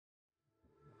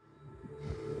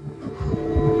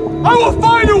I will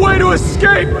find a way to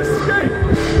escape!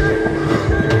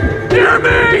 Hear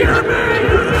me!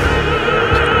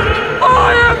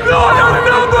 I am not a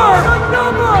number!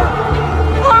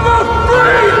 I'm a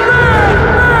free man!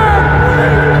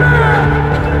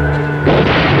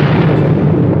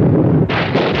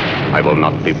 I will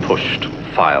not be pushed,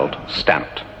 filed,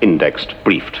 stamped, indexed,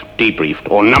 briefed, debriefed,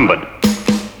 or numbered.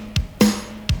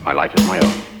 My life is my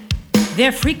own.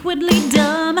 They're frequently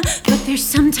dumb, but they're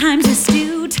sometimes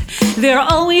astute. They're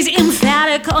always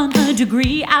emphatic on a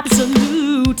degree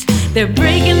absolute. They're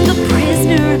breaking the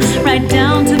prisoner right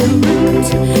down to the root.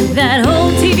 That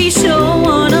whole TV show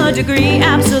on a degree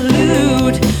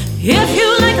absolute. If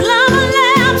you like lava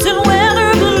lamps and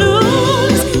weather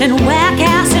balloons and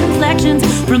whack-ass inflections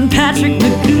from Patrick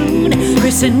McGoon,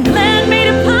 Chris and Glenn made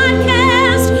a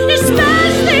podcast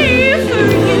especially for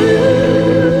you.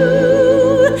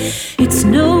 It's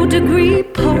no degree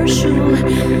partial,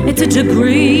 it's a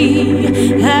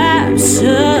degree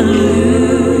absolute.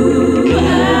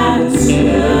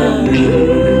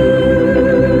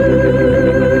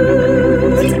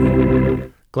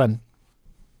 Glenn.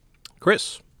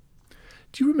 Chris.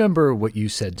 Do you remember what you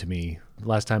said to me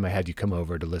last time I had you come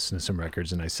over to listen to some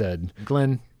records? And I said,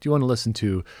 Glenn, do you want to listen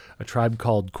to A Tribe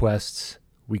Called Quest's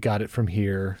We Got It From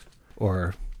Here,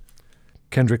 or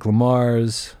Kendrick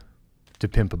Lamar's To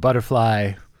Pimp a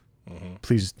Butterfly? Mm-hmm.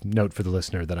 Please note for the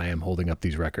listener that I am holding up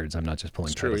these records. I'm not just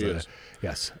pulling titles out of it.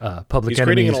 Yes. Public He's Enemies.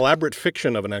 creating an elaborate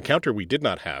fiction of an encounter we did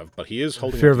not have, but he is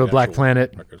holding Fear up of a the Black actual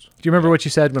Planet. records. Do you remember what you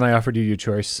said when I offered you your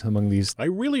choice among these? I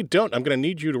really don't. I'm going to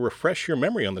need you to refresh your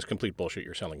memory on this complete bullshit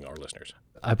you're selling our listeners.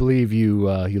 I believe you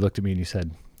looked at me and you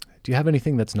said, do you have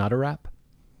anything that's not a rap?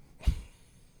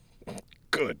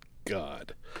 Good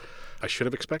God. I should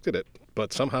have expected it,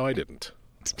 but somehow I didn't.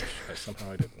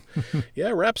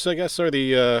 Yeah, raps, I guess, are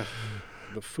the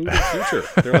food of the future.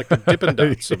 They're like the Dippin'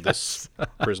 Dots of this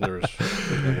prisoner's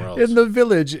world. In the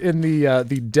village, in the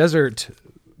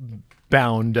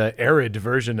desert-bound, arid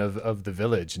version of the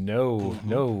village,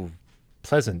 no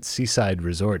pleasant seaside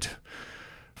resort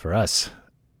for us.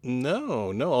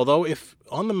 No. Although if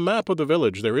on the map of the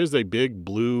village there is a big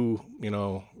blue,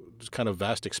 just kind of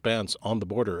vast expanse on the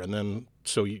border, and then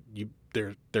so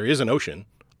there is an ocean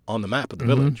on the map of the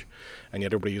village, and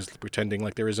yet everybody is pretending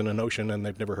like there isn't an ocean and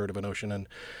they've never heard of an ocean. And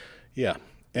yeah,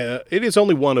 it is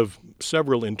only one of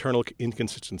several internal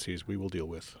inconsistencies we will deal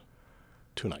with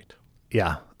tonight.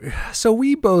 Yeah. So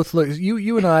we both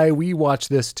you and I, we watched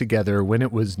this together when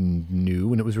it was new,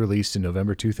 when it was released in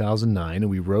November 2009, and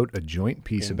we wrote a joint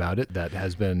piece about it that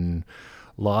has been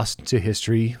lost to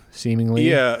history, seemingly.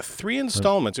 Yeah, 3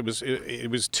 installments.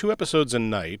 It was 2 episodes a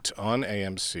night on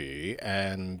AMC,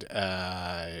 and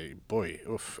and we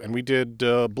did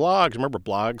blogs. Remember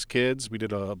blogs, kids? We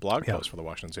did a blog post for the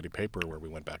Washington City paper where we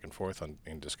went back and forth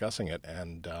in discussing it,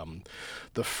 and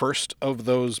the first of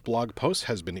those blog posts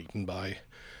has been eaten by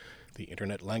the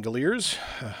internet Langoliers,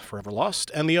 forever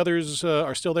lost, and the others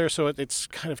are still there, so it's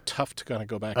kind of tough to kind of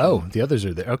go back. Oh, the others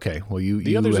are there. Okay, well, you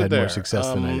had more success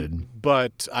than I did.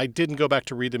 But I didn't go back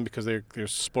to read them because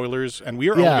there's spoilers, and we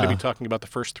are only going to be talking about the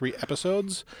first 3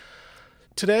 episodes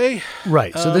today.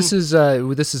 Right, so this is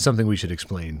something we should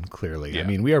explain clearly. Yeah. I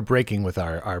mean, we are breaking with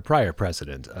our prior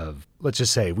precedent of, let's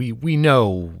just say, we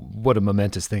know what a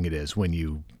momentous thing it is when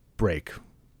you break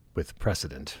with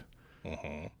precedent.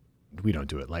 Mm-hmm. We don't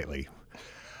do it lightly.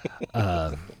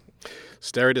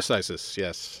 Stare decisis,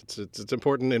 yes. It's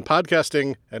important in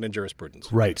podcasting and in jurisprudence.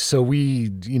 Right. So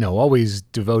we, always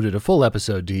devoted a full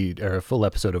episode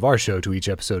of our show to each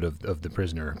episode of The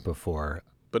Prisoner before.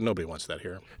 But nobody wants that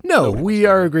here. No, we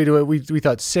are agreed to it. We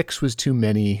thought 6 was too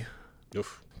many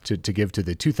to give to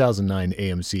the 2009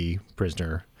 AMC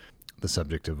Prisoner, the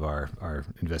subject of our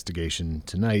investigation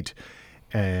tonight.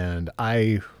 And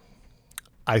I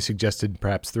suggested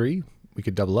perhaps 3. We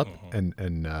could double up,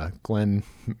 and Glenn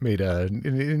made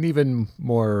an even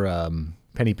more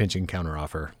penny-pinching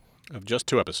counteroffer. Of just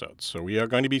 2 episodes. So we are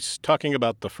going to be talking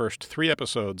about the first 3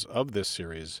 episodes of this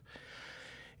series.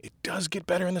 It does get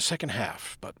better in the second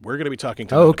half, but we're going to be talking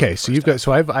to. Oh, okay. So you've got.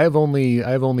 So I have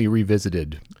only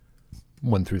revisited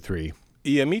 1 through 3.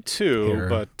 Yeah, me too. Here.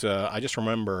 But I just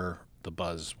remember the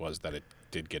buzz was that it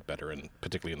did get better, and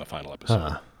particularly in the final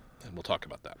episode. And we'll talk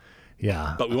about that.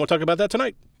 Yeah. But we won't talk about that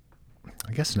tonight.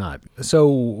 I guess not. So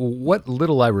what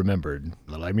little I remembered,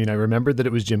 I remembered that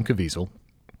it was Jim Caviezel,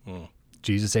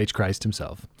 Jesus H. Christ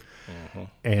himself,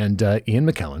 and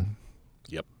Ian McKellen.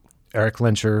 Yep. Eric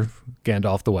Lenscher,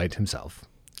 Gandalf the White himself.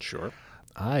 Sure.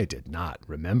 I did not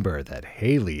remember that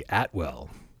Haley Atwell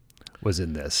was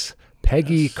in this.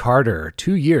 Peggy Carter,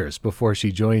 2 years before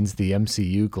she joins the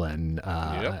MCU, Glenn.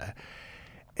 Yep.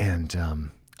 And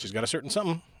She's got a certain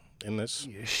something in this.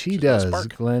 She She's got a does,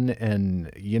 spark. Glenn, and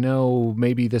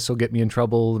maybe this will get me in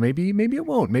trouble. Maybe it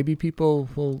won't. Maybe people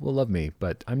will love me.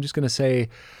 But I'm just going to say,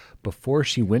 before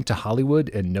she went to Hollywood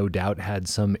and no doubt had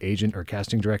some agent or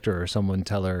casting director or someone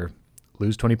tell her,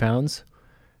 lose 20 pounds,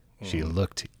 she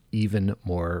looked even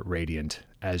more radiant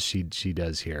as she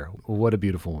does here. What a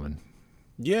beautiful woman.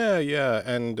 Yeah,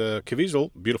 and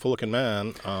Caviezel, beautiful looking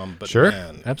man, but Sure,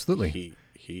 man, absolutely.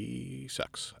 he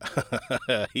sucks.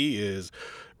 He is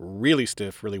really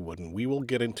stiff, really wooden. We will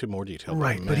get into more detail.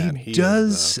 Right, but man, he is,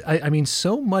 does. I mean,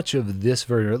 so much of this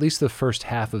version, or at least the first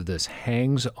half of this,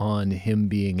 hangs on him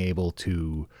being able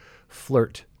to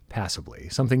flirt passively,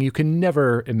 something you can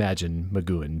never imagine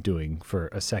McGowan doing for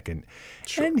a second.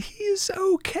 Sure. And he's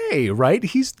okay, right?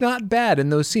 He's not bad in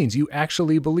those scenes. You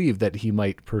actually believe that he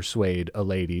might persuade a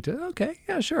lady to, okay,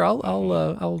 yeah, sure,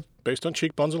 I'll based on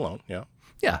cheekbones alone. Yeah.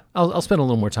 I'll spend a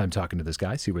little more time talking to this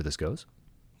guy, see where this goes.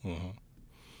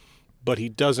 But he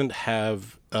doesn't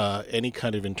have any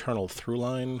kind of internal through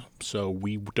line, so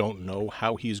we don't know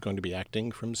how he's going to be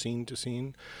acting from scene to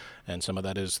scene. And some of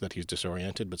that is that he's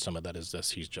disoriented, but some of that is that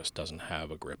he just doesn't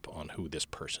have a grip on who this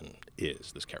person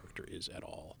is, this character is at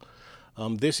all.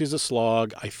 This is a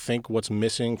slog. I think what's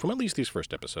missing from at least these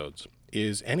first episodes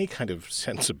is any kind of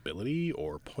sensibility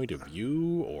or point of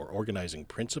view or organizing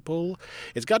principle.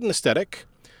 It's got an aesthetic,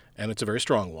 and it's a very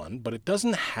strong one, but it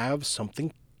doesn't have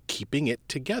something keeping it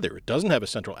together. It doesn't have a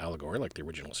central allegory like the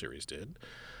original series did.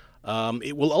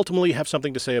 It will ultimately have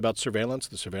something to say about surveillance,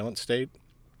 the surveillance state,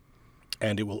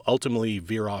 and it will ultimately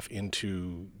veer off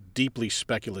into deeply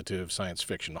speculative science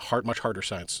fiction, much harder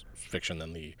science fiction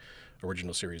than the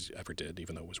original series ever did,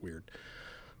 even though it was weird.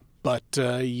 But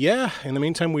in the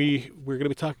meantime, we're going to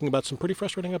be talking about some pretty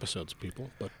frustrating episodes, people.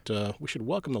 But we should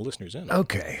welcome the listeners in.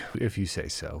 Okay, if you say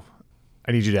so.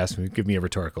 I need you to give me a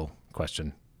rhetorical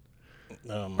question.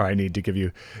 Or I need to give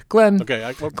you, Glenn.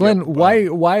 Okay, Glenn,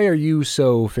 why are you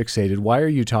so fixated? Why are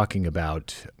you talking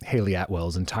about Haley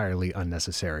Atwell's entirely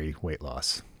unnecessary weight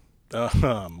loss? The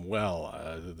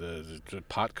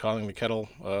pot calling the kettle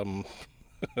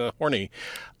horny.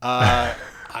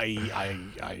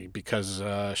 Because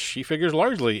she figures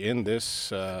largely in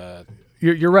this.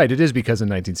 You're right. It is because in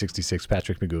 1966,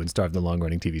 Patrick McGowan starred in the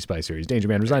long-running TV spy series Danger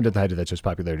Man, resigned at the height of that show's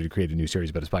popularity to create a new series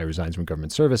about a spy who resigns from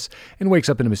government service and wakes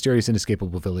up in a mysterious,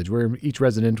 inescapable village where each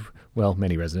resident,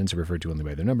 many residents are referred to only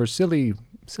by their numbers, silly,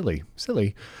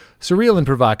 surreal and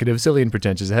provocative, silly and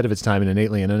pretentious, ahead of its time and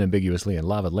innately and unambiguously and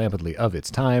lava-lampedly of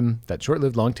its time. That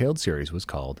short-lived, long-tailed series was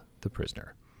called The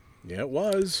Prisoner. Yeah, it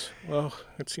was. Well,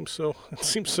 it seems so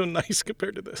nice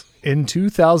compared to this. In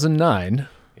 2009...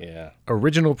 Yeah.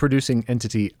 Original producing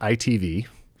entity ITV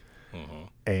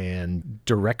and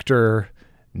director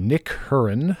Nick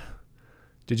Hurren.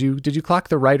 Did you clock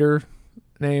the writer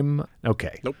name?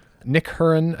 Okay. Nope. Nick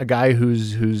Hurren, a guy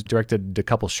who's directed a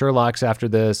couple Sherlocks after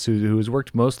this, who has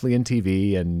worked mostly in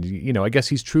TV, and I guess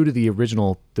he's true to the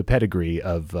pedigree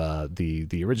of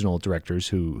the original directors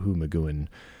who McGowan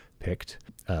picked.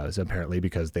 Apparently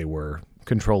because they were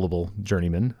controllable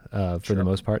journeymen for the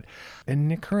most part. And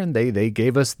Nick Hurren, they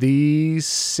gave us the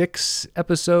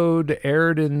 6-episode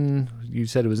aired in, you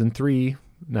said it was in 3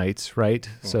 nights, right?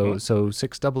 So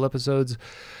 6 double episodes,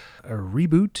 a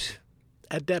reboot.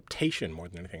 Adaptation more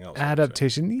than anything else.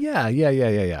 Adaptation, yeah.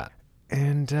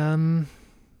 And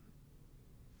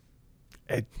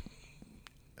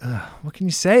what can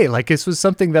you say? Like, this was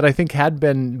something that I think had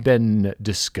been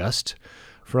discussed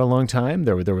for a long time.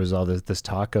 There was all this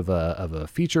talk of a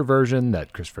feature version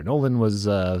that Christopher Nolan was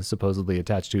supposedly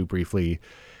attached to briefly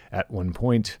at one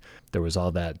point. There was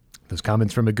all those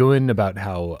comments from McGowan about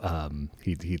how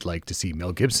he'd like to see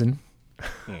Mel Gibson.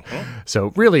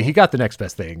 So really, he got the next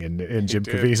best thing in Jim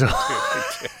Caviezel.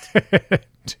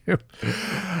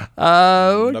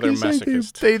 Another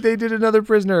masochist. They did another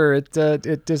Prisoner.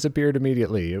 It disappeared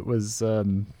immediately. It was.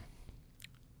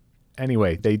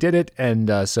 Anyway, they did it,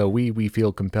 and so we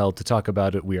feel compelled to talk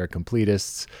about it. We are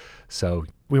completists, so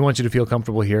we want you to feel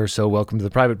comfortable here. So welcome to the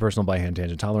private, personal, by-hand,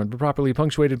 tangent-tolerant, but properly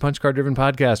punctuated, punch-card-driven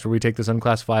podcast where we take this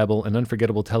unclassifiable and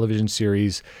unforgettable television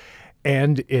series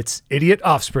and its idiot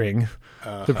offspring,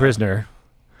 The Prisoner,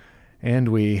 and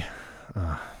we...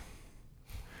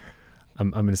 I'm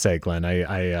going to say, Glenn,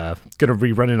 I going to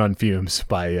be running on fumes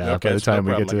by the time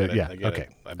we get to it. Yeah, okay.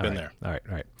 I've been there. All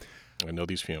right. I know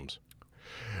these fumes.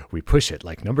 We push it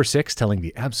like number 6, telling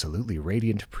the absolutely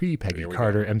radiant pre-Peggy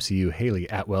Carter MCU Haley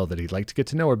Atwell that he'd like to get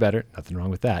to know her better. Nothing wrong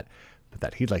with that, but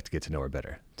that he'd like to get to know her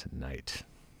better tonight.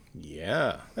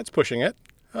 Yeah, that's pushing it.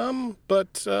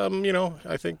 But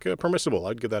I think permissible.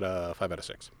 I'd give that a 5 out of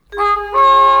 6.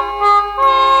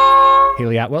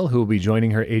 Haley Atwell, who will be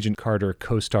joining her Agent Carter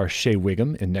co-star Shea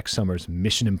Wiggum in next summer's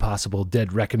Mission Impossible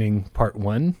Dead Reckoning Part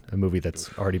 1, a movie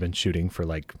that's already been shooting for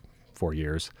like 4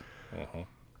 years.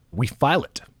 We file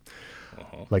it.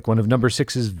 Like one of Number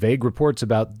 6's vague reports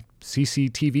about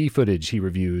CCTV footage he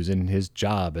reviews in his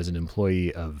job as an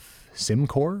employee of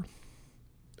SimCorp.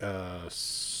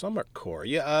 Summer Core.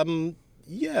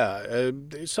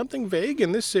 There's something vague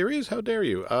in this series. How dare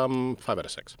you? 5 out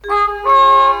of 6.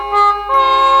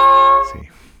 See,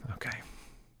 okay.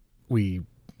 We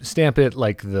stamp it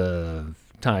like the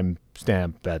time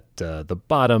stamp at the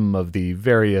bottom of the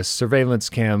various surveillance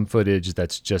cam footage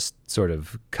that's just sort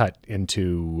of cut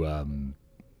into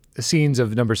scenes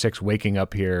of Number 6 waking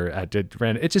up here at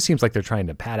it just seems like they're trying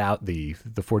to pad out the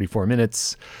 44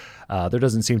 minutes. There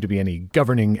doesn't seem to be any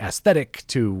governing aesthetic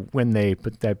to when they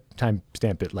put that time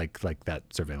stamp it like that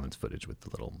surveillance footage with the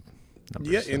little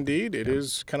numbers. Yeah, indeed. It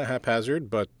is kind of haphazard,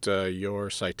 but your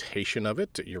citation of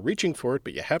it, you're reaching for it,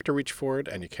 but you have to reach for it,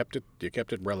 and you kept it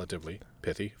relatively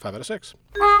pithy. 5 out of 6.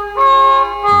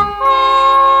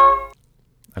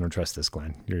 I don't trust this,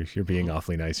 Glenn. You're being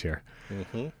awfully nice here.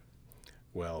 Mm-hmm.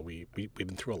 Well, we've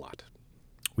been through a lot.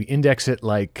 We index it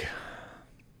like...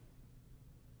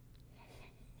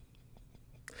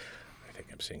 I think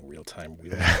I'm seeing real-time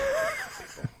people.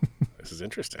 This is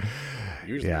interesting.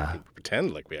 Usually we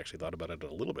pretend like we actually thought about it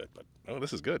a little bit, but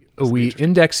this is good. We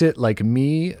index it like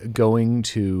me going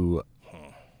to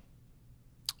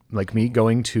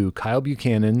Kyle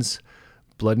Buchanan's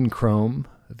Blood and Chrome,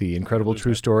 the incredible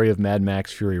true story of Mad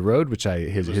Max Fury Road, which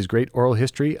his great oral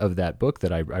history of that book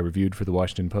that I reviewed for the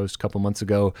Washington Post a couple months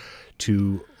ago,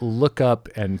 to look up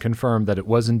and confirm that it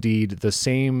was indeed the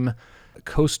same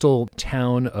coastal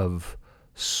town of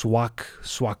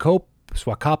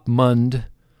Swakopmund,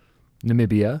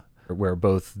 Namibia, where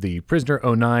both the prisoner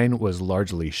 09 was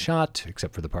largely shot,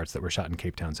 except for the parts that were shot in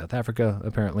Cape Town, South Africa,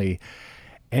 apparently,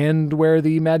 and where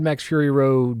the Mad Max Fury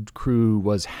Road crew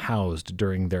was housed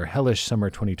during their hellish summer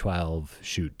 2012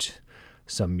 shoot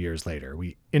some years later.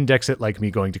 We index it like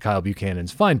me going to Kyle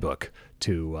Buchanan's Find book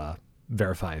to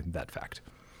verify that fact.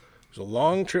 It was a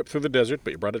long trip through the desert,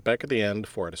 but you brought it back at the end.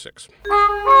 4 out of 6.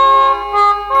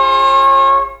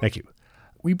 Thank you.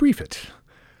 We brief it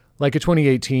like a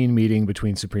 2018 meeting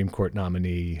between Supreme Court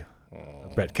nominee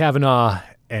Brett Kavanaugh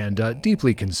and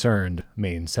deeply concerned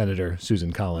Maine Senator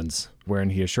Susan Collins, wherein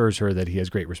he assures her that he has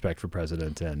great respect for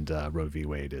President and Roe v.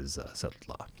 Wade is settled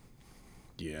law.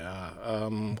 Yeah,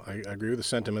 I agree with the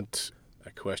sentiment.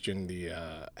 I question the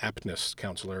aptness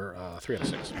counselor. 3 out of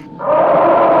 6.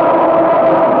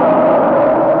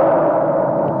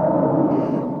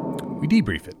 We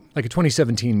debrief it like a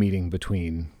 2017 meeting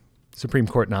between Supreme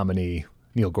Court nominee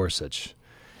Neil Gorsuch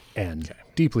and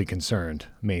deeply concerned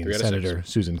Maine Senator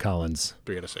Susan Collins,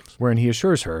 3 out of 6. wherein he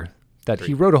assures her that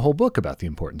he wrote a whole book about the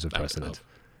importance of precedent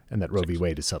and that Roe v.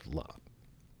 Wade is settled law.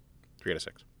 3 out of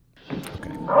 6. Okay.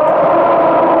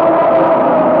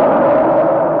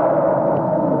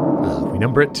 We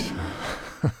number it.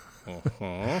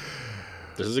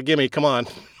 This is a gimme. Come on.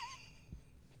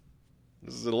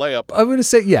 This is a layup. I'm going to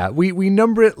say, we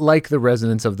number it like the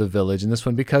residents of the village in this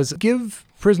one, because give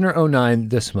Prisoner 09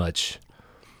 this much.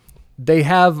 They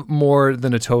have more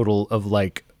than a total of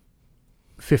like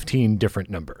 15 different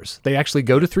numbers. They actually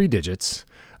go to 3 digits.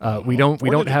 We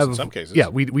don't have in some cases. Yeah,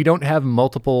 we don't have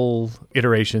multiple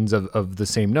iterations of the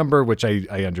same number, which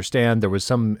I understand. There was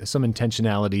some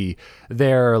intentionality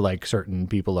there, like certain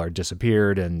people are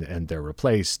disappeared and they're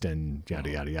replaced and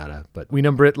yada yada yada. But we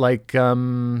number it like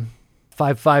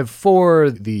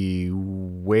 554, the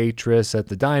waitress at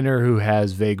the diner who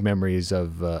has vague memories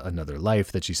of another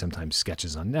life that she sometimes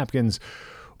sketches on napkins,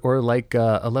 or like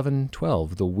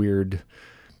 1112, the weird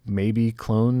maybe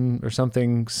clone or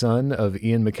something son of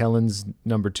Ian McKellen's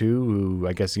number 2, who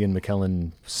I guess Ian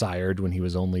McKellen sired when he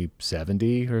was only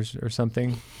 70 or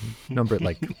something. Number it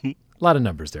like a lot of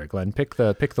numbers there, Glenn. Pick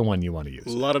the one you want to use.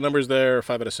 A lot of numbers there.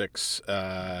 5 out of 6.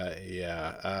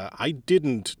 I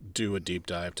didn't do a deep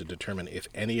dive to determine if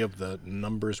any of the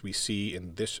numbers we see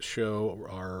in this show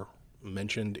are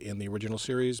mentioned in the original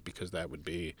series, because that would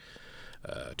be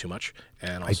too much.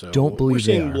 And also, I don't believe we're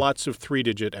seeing they are. lots of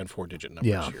 3-digit and 4-digit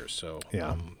numbers here. So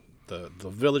the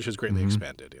village has greatly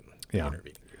expanded in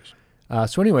intervening years.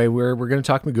 So anyway, we're going to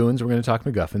talk Magoons, we're going to talk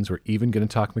MacGuffins, we're even going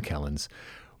to talk McKellens.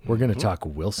 We're going to talk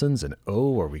Wilsons, and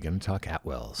are we going to talk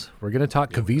Atwells? We're going to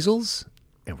talk Caviezel's,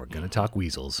 and we're going to talk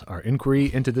Weasels. Our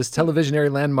inquiry into this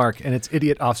televisionary landmark and its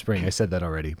idiot offspring, I said that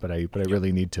already, but I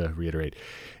really need to reiterate,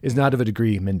 is not of a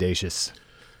degree mendacious.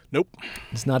 Nope.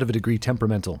 It's not of a degree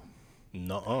temperamental.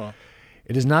 Nuh-uh.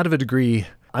 It is not of a degree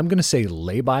I'm going to say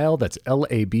labile. That's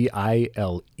Labile.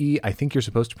 I think you're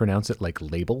supposed to pronounce it like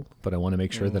label, but I want to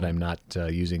make sure that I'm not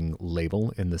using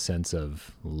label in the sense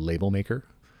of label maker.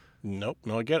 Nope.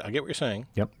 No, I get what you're saying.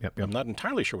 Yep. I'm not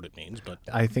entirely sure what it means, but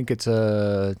I think it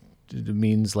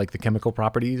means like the chemical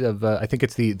properties of. I think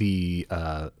it's the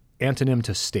antonym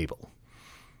to stable.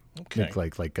 okay.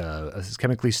 Like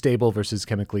chemically stable versus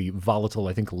chemically volatile.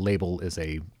 I think label is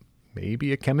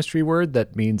maybe a chemistry word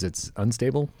that means it's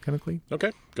unstable chemically.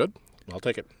 Okay, good. I'll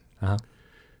take it. Uh-huh.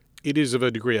 It is of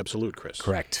a degree absolute, Chris.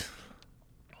 Correct.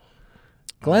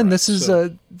 Glenn, right, this is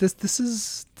so- this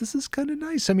is kind of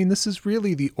nice. I mean, this is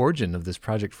really the origin of this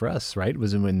project for us, right? It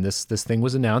was when this thing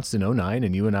was announced in 2009,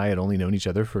 and you and I had only known each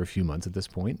other for a few months at this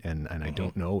point, and I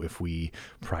don't know if we,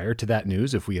 prior to that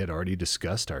news, if we had already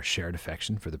discussed our shared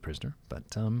affection for the prisoner, but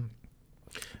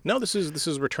No, this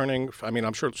is returning. I mean,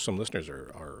 I'm sure some listeners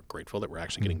are grateful that we're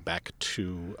actually getting back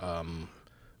to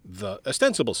the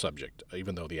ostensible subject,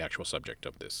 even though the actual subject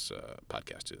of this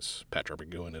podcast is Patrick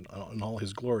McGowan in all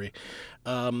his glory.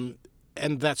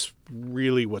 And that's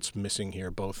really what's missing here,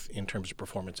 both in terms of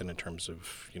performance and in terms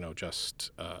of,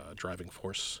 just driving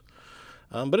force.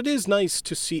 But it is nice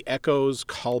to see echoes,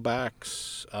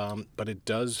 callbacks, but it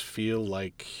does feel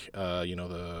like,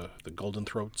 the Golden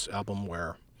Throats album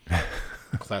where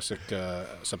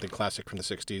something classic from the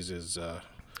 60s is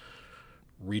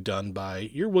redone by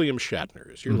your William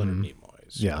Shatner's, your Leonard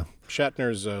Nimoy's. Yeah.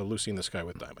 Shatner's Lucy in the Sky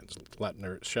with Diamonds.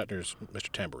 Shatner's Mr.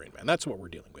 Tambourine Man. That's what we're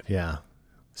dealing with here. yeah.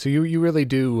 So you really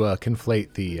do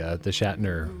conflate the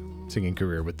Shatner singing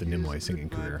career with the Nimoy singing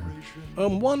career.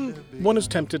 One is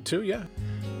tempted to, yeah.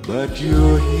 But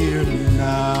you're here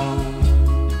now.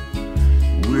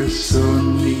 We're so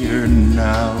near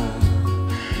now.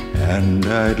 And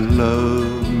I'd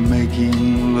love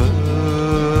making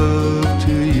love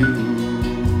to you.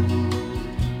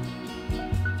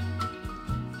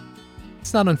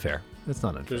 It's not unfair. It's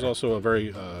not unfair. There's also a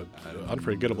very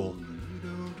unforgettable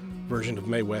version of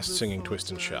Mae West singing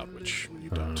Twist and Shout, which you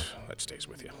don't. That stays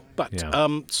with you. But,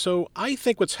 Yeah. so I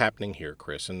think what's happening here,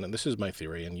 Chris, and this is my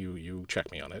theory, and you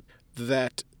check me on it,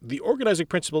 that the organizing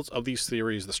principles of these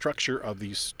theories, the structure of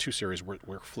these two series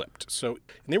were flipped. So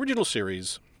in the original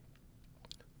series,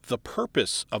 the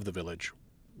purpose of the village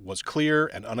was clear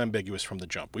and unambiguous from the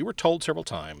jump. We were told several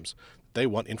times they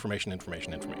want information.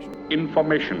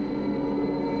 Information.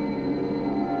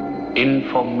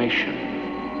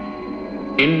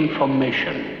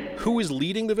 Who is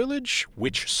leading the village?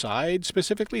 Which side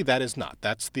specifically? That is not.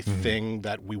 That's the thing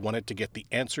that we wanted to get the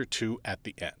answer to at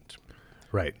the end.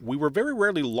 Right. We were very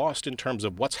rarely lost in terms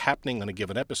of what's happening on a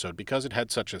given episode because it had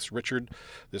such this rigid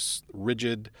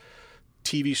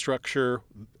TV structure.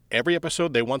 Every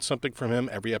episode, they want something from him.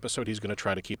 Every episode, he's going to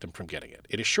try to keep them from getting it.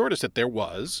 It assured us that there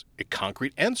was a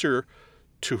concrete answer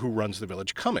to who runs the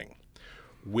village coming,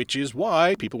 which is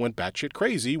why people went batshit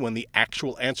crazy when the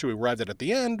actual answer we arrived at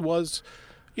the end was,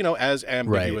 as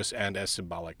ambiguous and as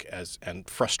symbolic and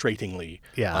frustratingly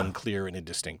unclear and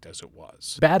indistinct as it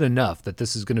was. Bad enough that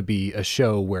this is going to be a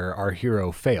show where our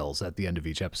hero fails at the end of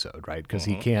each episode, right? Because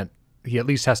he at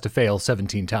least has to fail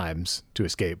 17 times to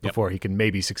escape before he can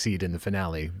maybe succeed in the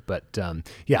finale. But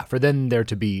for then there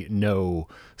to be no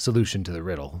solution to the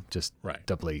riddle, just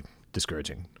doubly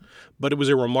discouraging. But it was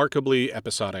a remarkably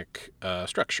episodic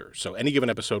structure, so any given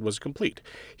episode was complete.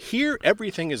 Here,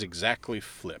 everything is exactly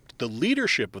flipped. The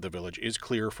leadership of the village is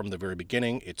clear from the very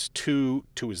beginning. It's two.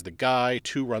 Two is the guy.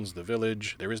 Two runs the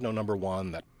village. There is no number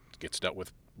one. That gets dealt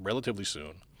with relatively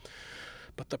soon.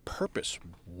 But the purpose,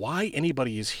 why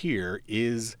anybody is here,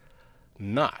 is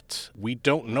not. We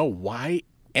don't know why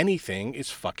anything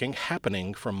is fucking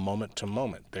happening from moment to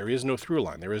moment. There is no through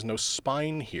line. There is no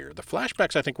spine here. The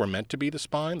flashbacks, I think, were meant to be the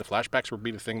spine. The flashbacks would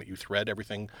be the thing that you thread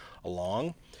everything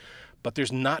along. But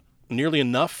there's not nearly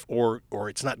enough, or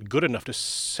it's not good enough to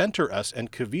center us,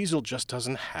 and Caviezel just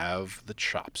doesn't have the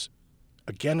chops.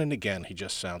 Again and again, he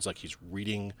just sounds like he's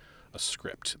reading a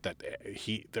script that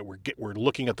we're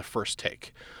looking at the first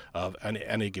take of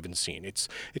any given scene. It's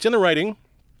in the writing,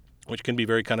 which can be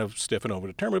very kind of stiff and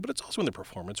overdetermined, but it's also in the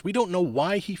performance. We don't know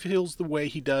why he feels the way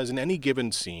he does in any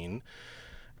given scene.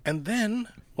 And then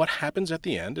what happens at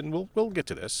the end, and we'll get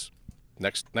to this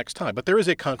next time, but there is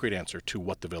a concrete answer to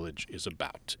what the village is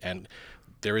about. And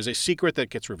there is a secret that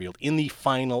gets revealed in the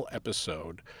final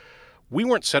episode. We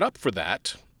weren't set up for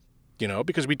that,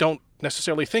 because we don't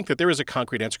necessarily think that there is a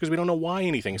concrete answer because we don't know why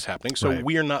anything is happening. So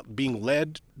we are not being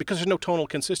led, because there's no tonal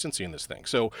consistency in this thing.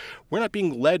 So we're not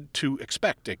being led to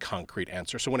expect a concrete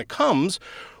answer. So when it comes,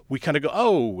 we kind of go,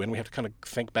 oh, and we have to kind of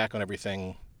think back on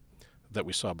everything that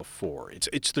we saw before.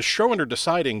 It's the showrunner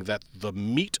deciding that the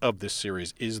meat of this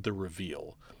series is the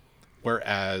reveal.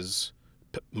 Whereas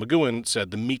McGowan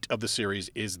said the meat of the series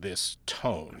is this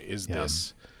tone,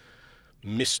 this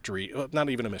mystery, not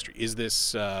even a mystery, is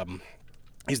this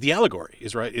is the allegory,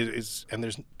 is right, and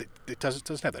it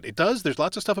doesn't have that. It does. There's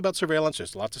lots of stuff about surveillance.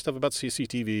 There's lots of stuff about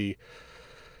CCTV.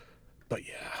 But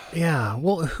yeah.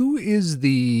 Well, who is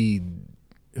the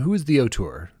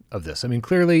auteur of this? I mean,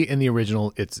 clearly in the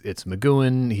original, it's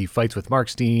McGowan. He fights with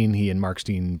Markstein. He and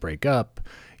Markstein break up.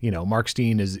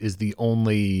 Markstein is the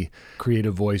only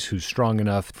creative voice who's strong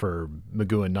enough for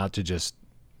McGowan not to just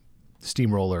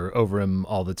steamroller over him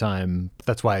all the time.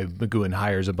 That's why McGowan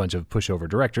hires a bunch of pushover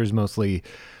directors mostly.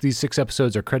 These 6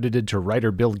 episodes are credited to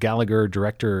writer Bill Gallagher,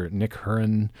 director Nick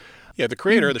Huron. Yeah, the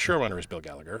creator, the showrunner is Bill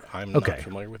Gallagher. I'm not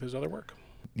familiar with his other work.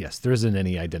 Yes, there isn't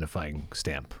any identifying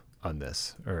stamp on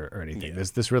this or anything. Yeah.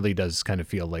 This really does kind of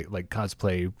feel like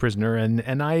cosplay Prisoner,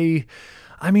 and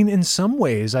I mean, in some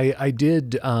ways, I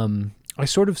did. I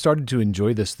sort of started to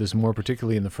enjoy this more,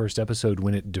 particularly in the first episode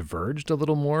when it diverged a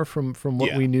little more from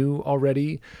what we knew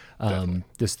already.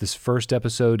 This first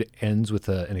episode ends with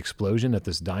an explosion at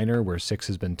this diner where Six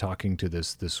has been talking to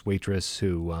this waitress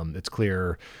who it's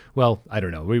clear. Well, I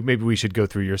don't know. Maybe we should go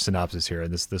through your synopsis here,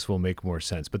 and this will make more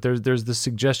sense. But there's the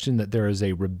suggestion that there is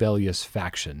a rebellious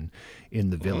faction in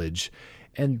the village.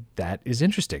 And that is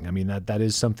interesting. I mean, that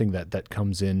is something that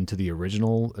comes into the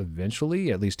original eventually,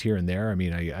 at least here and there. I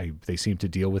mean, they seem to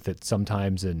deal with it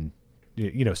sometimes in,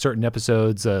 certain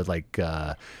episodes,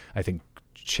 I think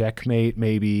Checkmate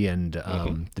maybe, and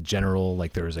the General,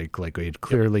 like there was a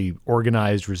clearly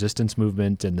organized resistance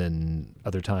movement, and then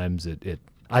other times it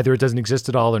either it doesn't exist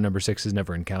at all or Number 6 has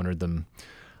never encountered them.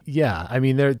 Yeah, I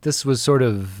mean, this was sort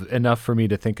of enough for me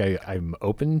to think I'm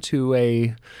open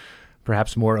to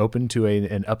perhaps more open to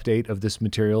an update of this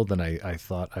material than I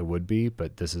thought I would be,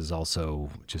 but this is also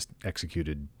just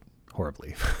executed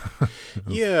horribly.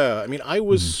 Yeah, I mean, I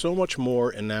was so much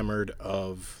more enamored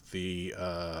of the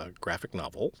graphic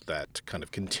novel that kind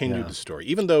of continued the story,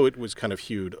 even though it was kind of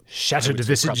hewed... Shattered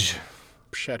visage.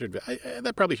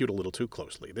 That probably hewed a little too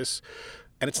closely.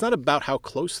 And it's not about how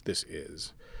close this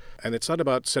is. And it's not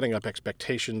about setting up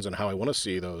expectations and how I want to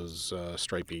see those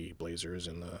stripy blazers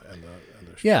and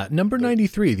the number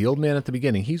 93, the old man at the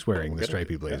beginning, he's wearing the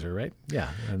stripy blazer, right?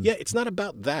 Yeah. Yeah, it's not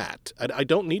about that. I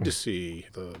don't need to see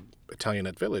the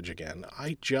Italianate village again.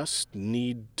 I just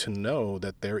need to know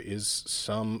that there is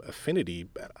some affinity.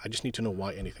 I just need to know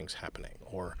why anything's happening,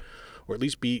 or at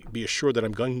least be assured that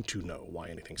I'm going to know why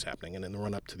anything's happening. And in the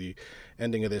run-up to the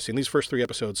ending of this, in these first 3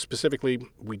 episodes specifically,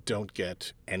 we don't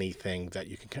get anything that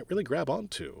you can really grab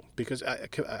onto, because I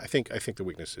think the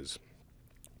weakness is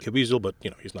Caviezel, but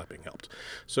he's not being helped.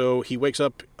 So he wakes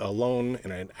up alone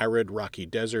in an arid, rocky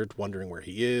desert, wondering where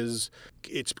he is.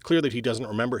 It's clear that he doesn't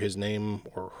remember his name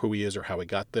or who he is or how he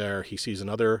got there. He sees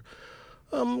another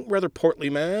rather portly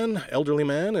man, elderly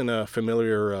man, in a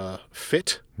familiar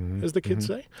fit, as the kids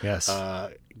say. Yes.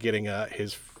 Getting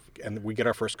and we get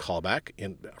our first callback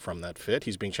from that fit.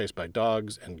 He's being chased by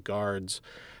dogs and guards.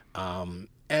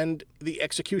 And the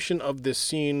execution of this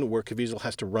scene where Caviezel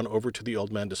has to run over to the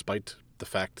old man despite the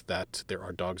fact that there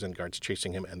are dogs and guards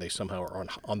chasing him, and they somehow are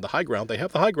on the high ground. They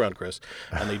have the high ground, Chris,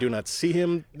 and they do not see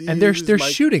him. And they're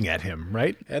shooting at him,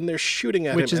 right? And they're shooting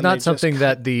at him. Which is not something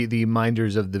that the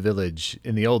minders of the village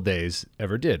in the old days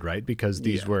ever did, right? Because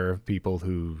these were people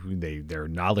who their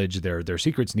knowledge, their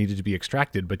secrets needed to be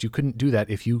extracted, but you couldn't do that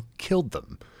if you killed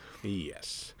them.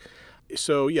 Yes.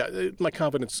 So, my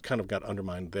confidence kind of got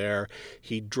undermined there.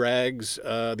 He drags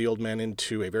the old man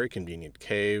into a very convenient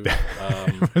cave.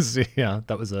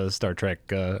 That was a Star Trek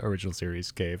original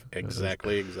series cave.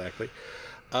 Exactly.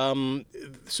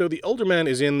 So the older man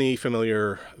is in the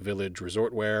familiar village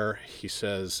resort where he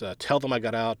says, tell them I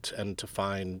got out and to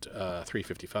find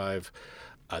 355.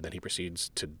 Then he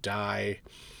proceeds to die.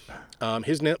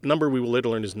 His number, we will later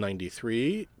learn, is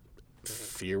 93.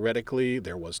 Theoretically,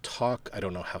 there was talk, I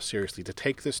don't know how seriously to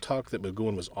take this talk, that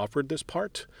McGowan was offered this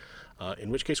part,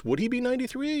 in which case, would he be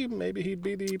 93? Maybe he'd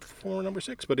be the former Number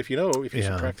 6. But if you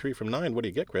subtract 3 from 9, what do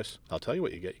you get, Chris? I'll tell you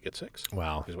what you get. You get 6.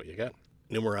 Wow. Is what you get.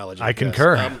 Numerology. I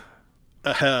concur.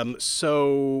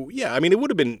 So, I mean, it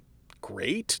would have been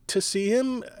great to see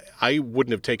him. I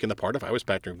wouldn't have taken the part if I was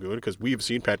Patrick McGowan, because we have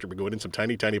seen Patrick McGowan in some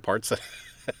tiny, tiny parts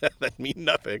that mean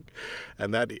nothing,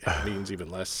 and that means even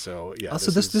less. So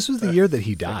Also, this was the year that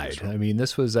he died. I mean,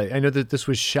 this was I know that this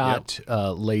was shot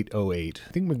late 2008.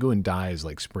 I think McGowan dies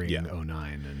like spring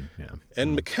 2009,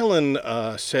 And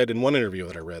McKellen said in one interview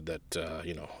that I read that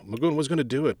McGowan was going to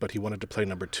do it, but he wanted to play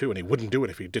Number 2, and he wouldn't do it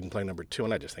if he didn't play Number 2.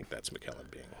 And I just think that's McKellen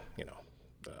being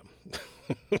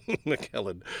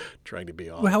McKellen trying to be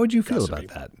all. Well, how would you feel about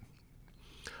that?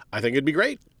 I think it'd be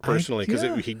great, personally, because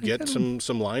yeah, he'd get some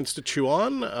lines to chew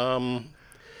on.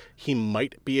 He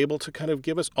might be able to kind of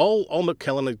give us all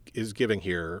McKellen is giving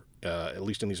here, at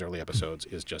least in these early episodes,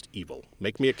 is just evil.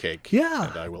 Make me a cake,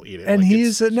 and I will eat it. And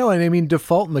he's no, and I mean,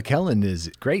 default McKellen is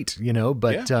great,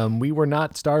 but we were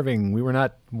not starving, we were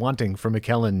not wanting for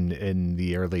McKellen in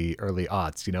the early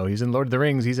aughts. He's in Lord of the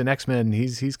Rings, he's in X-Men,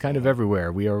 he's kind of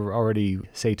everywhere. We are already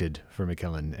sated for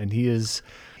McKellen, and he's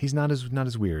not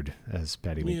as weird as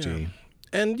Patty McGee.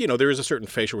 And, there is a certain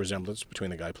facial resemblance between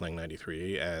the guy playing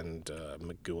 93 and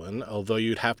McGowan, although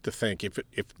you'd have to think, if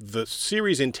the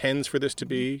series intends for this to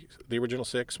be the original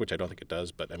 6, which I don't think it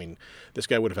does, but, I mean, this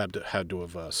guy would have had to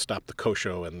have stopped the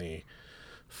Kosho and the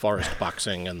forest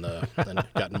boxing and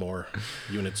gotten more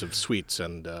units of sweets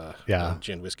and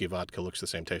gin, whiskey, vodka looks the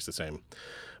same, tastes the same.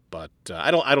 But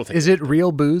I don't think... Is it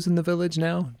real booze in the village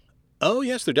now? Oh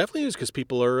yes, there definitely is, because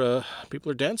people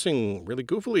are dancing really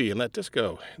goofily in that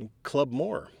disco in Club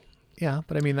More. Yeah,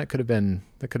 but I mean that could have been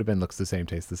looks the same,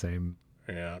 tastes the same.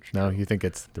 Yeah. No, you think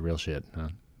it's the real shit? Huh?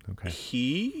 Okay.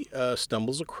 He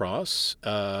stumbles across,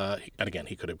 and again,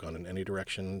 he could have gone in any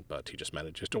direction, but he just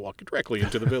manages to walk directly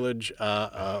into the village.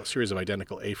 A series of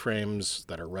identical A-frames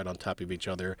that are right on top of each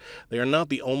other. They are not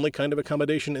the only kind of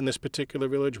accommodation in this particular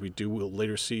village. Will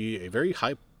later see a very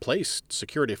high-placed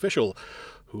security official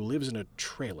who lives in a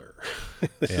trailer.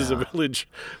 This is a village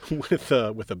with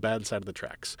a bad side of the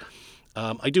tracks.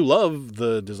 I do love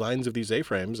the designs of these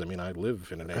A-frames. I mean, I live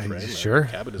in an A-frame. Sure. My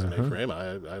cabin is an A-frame.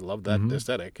 I love that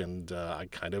aesthetic, and I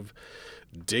kind of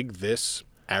dig this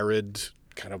arid,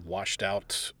 kind of washed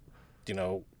out,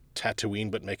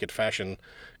 Tatooine but make it fashion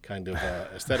kind of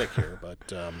aesthetic here.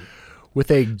 But with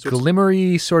a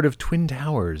glimmery sort of twin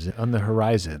towers on the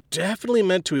horizon. Definitely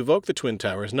meant to evoke the Twin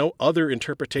Towers. No other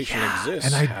interpretation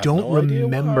exists. And I don't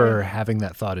remember having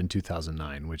that thought in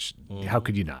 2009, which, how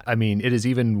could you not? I mean, it is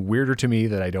even weirder to me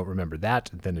that I don't remember that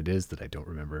than it is that I don't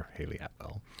remember Haley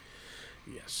Atwell.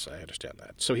 Yes, I understand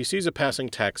that. So he sees a passing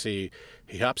taxi.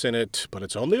 He hops in it, but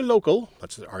it's only a local.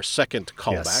 That's our second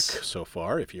callback so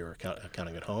far, if you're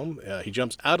counting at home. He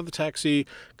jumps out of the taxi,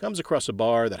 comes across a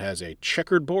bar that has a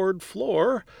checkerboard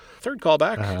floor. Third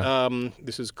callback.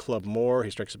 This is Club More. He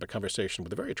strikes up a conversation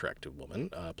with a very attractive woman,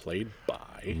 played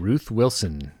by... Ruth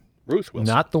Wilson.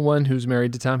 Not the one who's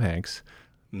married to Tom Hanks.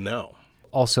 No.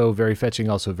 Also very fetching,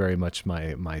 also very much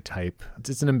my type.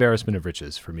 It's an embarrassment of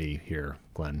riches for me here,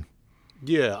 Glenn.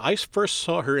 Yeah, I first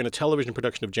saw her in a television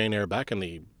production of Jane Eyre back in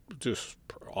the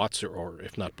aughts, or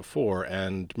if not before,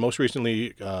 and most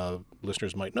recently,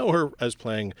 listeners might know her as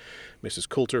playing Mrs.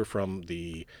 Coulter from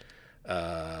the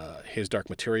His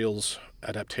Dark Materials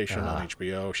adaptation on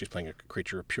HBO. She's playing a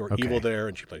creature of pure evil there,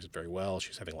 and she plays it very well.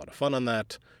 She's having a lot of fun on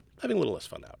that. Having a little less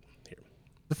fun out here.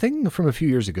 The thing from a few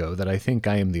years ago that I think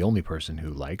I am the only person who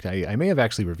liked, I may have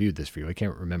actually reviewed this for you, I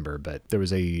can't remember, but there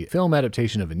was a film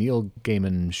adaptation of a Neil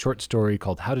Gaiman short story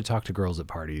called How to Talk to Girls at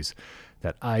Parties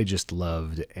that I just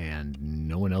loved and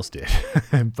no one else did.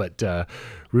 But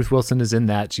Ruth Wilson is in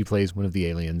that. She plays one of the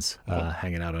aliens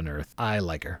hanging out on Earth. I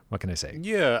like her. What can I say?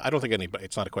 Yeah, I don't think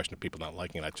it's not a question of people not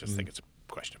liking it. I just think it's a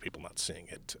question of people not seeing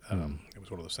it. It was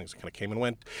one of those things that kind of came and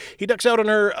went. He ducks out on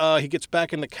her. He gets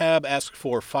back in the cab, asks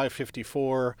for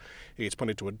 554. He gets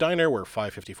pointed to a diner where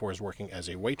 554 is working as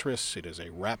a waitress. It is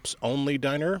a wraps-only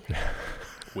diner,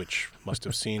 which must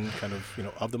have seen kind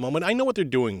of the moment. I know what they're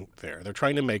doing there. They're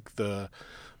trying to make the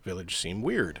village seem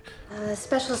weird.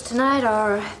 Specials tonight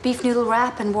are beef noodle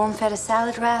wrap and warm feta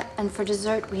salad wrap. And for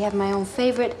dessert, we have my own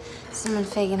favorite, cinnamon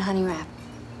fig and honey wrap.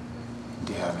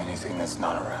 Do you have anything that's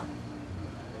not a wrap?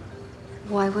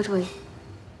 Why would we?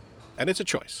 And it's a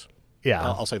choice. Yeah.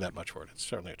 I'll say that much for it. It's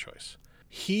certainly a choice.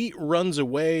 He runs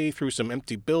away through some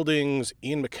empty buildings.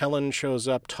 Ian McKellen shows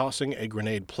up, tossing a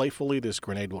grenade playfully. This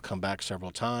grenade will come back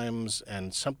several times,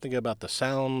 and something about the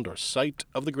sound or sight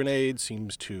of the grenade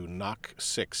seems to knock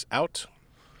Six out.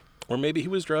 Or maybe he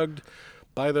was drugged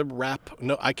by the rap.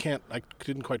 No, I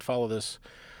didn't quite follow this.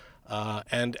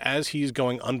 And as he's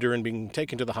going under and being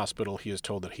taken to the hospital, he is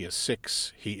told that he is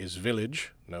Six. He is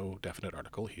Village. No definite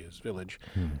article. He is Village.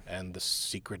 And the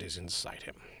secret is inside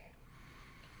him.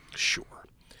 Sure.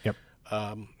 Yep.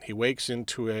 He wakes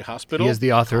into a hospital. He is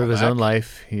the author of his own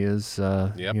life. He is,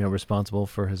 responsible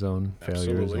for his own failures.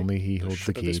 Absolutely. Only he holds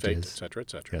the key to his... Et cetera, et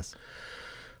cetera. Yes.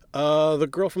 The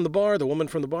girl from the bar, the woman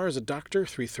from the bar, is a doctor,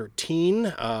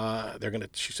 313.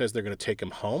 She says they're gonna take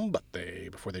him home, but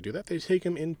before they do that, they take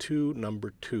him into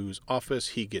number 2's office.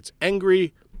 He gets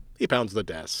angry. He pounds the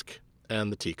desk,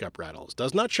 and the teacup rattles.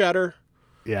 Does not shatter.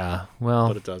 Yeah. Well,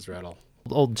 but it does rattle.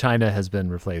 Old China has been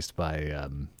replaced by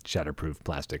shatterproof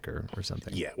plastic or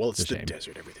something. Yeah, well, it's the shame.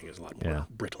 desert. Everything is a lot more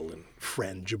brittle and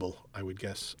frangible, I would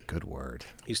guess. Good word.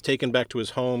 He's taken back to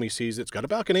his home. He sees it's got a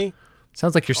balcony.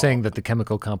 Sounds like you're saying that the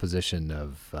chemical composition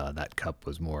of that cup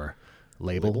was more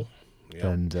label. Yeah.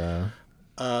 And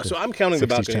so I'm counting the 60s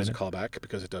balcony as a China. callback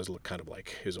because it does look kind of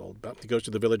like his old. He goes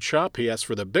to the village shop. He asks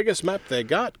for the biggest map they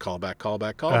got. Callback,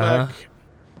 callback, callback.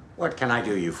 What can I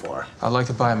do you for? I'd like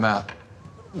to buy a map.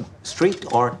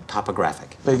 Street or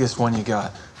topographic? Biggest one you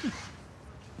got.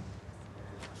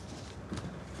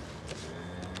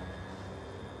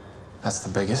 That's the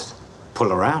biggest.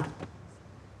 Pull around.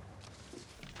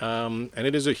 And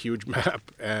it is a huge map,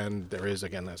 and there is,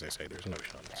 again, as I say, there's an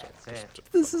ocean on it. So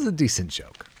This is a decent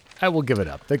joke. I will give it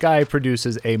up. The guy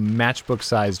produces a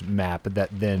matchbook-sized map that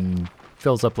then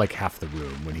fills up like half the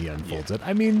room when he unfolds it.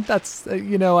 I mean, that's I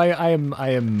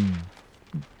am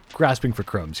grasping for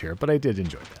crumbs here, but I did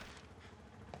enjoy that.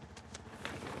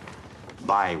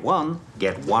 Buy one,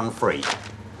 get one free.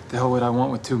 The hell would I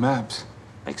want with 2 maps?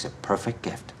 Makes a perfect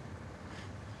gift.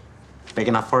 Big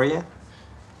enough for you?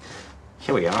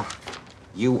 Here we are.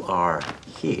 You are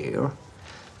here.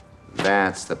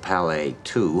 That's the Palais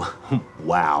 2.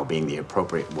 Wow, being the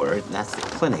appropriate word. That's the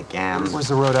clinic, and... Where's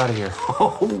the road out of here?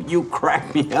 Oh, you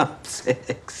crack me up,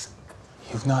 Six.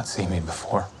 You've not seen me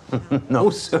before. No,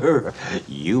 sir.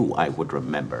 You, I would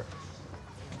remember.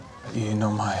 You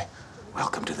know my...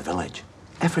 Welcome to the village.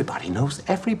 Everybody knows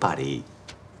everybody.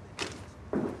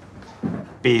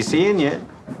 Be seeing you.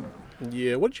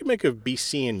 yeah, what did you make of Be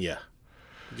Seeing Ya?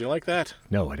 Did you like that?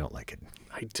 No, I don't like it.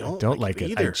 I don't, Don't like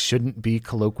it. either. It shouldn't be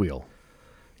colloquial.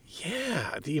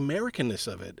 Yeah, the Americanness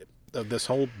of it, of this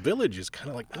whole village is kind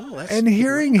of like, oh, that's... And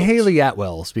hearing gross. Haley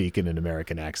Atwell speak in an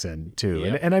American accent too,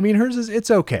 Yeah. and I mean hers is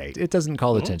it's okay. It doesn't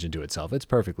call attention to itself. It's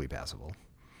perfectly passable.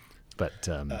 But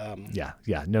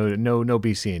no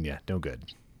be seeing ya, no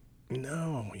good.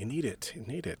 No, you need it. You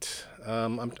need it.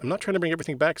 I'm not trying to bring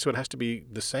everything back so it has to be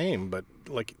the same, but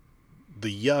like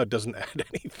the ya doesn't add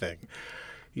anything.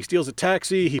 He steals a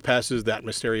taxi. He passes that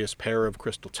mysterious pair of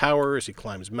crystal towers. He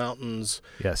climbs mountains.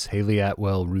 Yes, Haley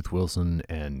Atwell, Ruth Wilson,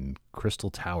 and Crystal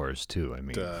Towers too. I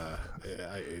mean,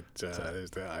 I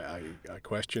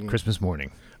question. Christmas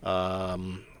morning.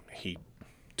 He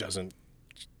doesn't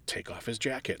take off his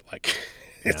jacket. Like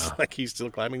it's like he's still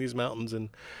climbing these mountains, and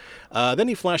then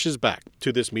he flashes back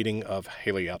to this meeting of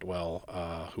Haley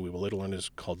Atwell, who we will later learn is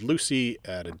called Lucy,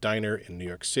 at a diner in New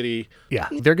York City. Yeah,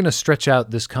 they're going to stretch out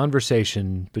this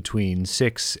conversation between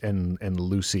Six and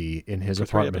Lucy in his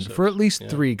apartment episodes. for at least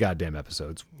 3 goddamn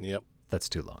episodes. Yep. That's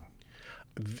too long.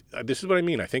 This is what I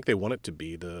mean. I think they want it to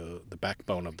be the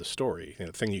backbone of the story,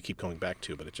 the thing you keep going back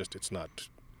to, but it's not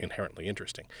inherently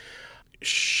interesting.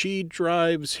 She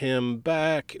drives him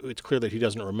back. It's clear that he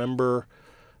doesn't remember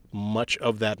much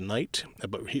of that night,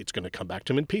 but it's going to come back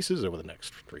to him in pieces over the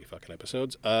next 3 fucking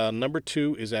episodes. Number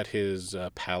 2 is at his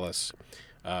palace.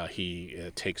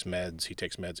 He takes meds. He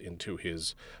takes meds into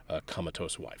his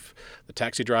comatose wife. The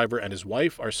taxi driver and his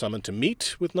wife are summoned to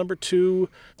meet with number 2,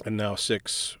 and now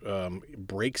 6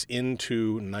 breaks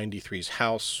into 93's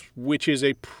house, which is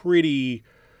a pretty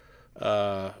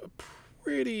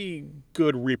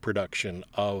good reproduction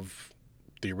of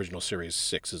the original series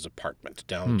 6's apartment,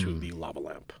 down to the lava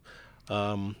lamp.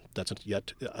 That's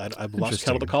yet. I've lost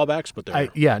count of the callbacks, but I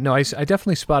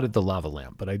definitely spotted the lava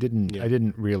lamp, but I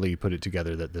didn't really put it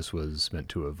together that this was meant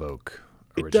to evoke.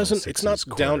 It doesn't. It's not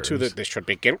Six's down to quarters. this should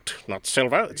be gilt, not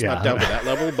silver. It's not down to that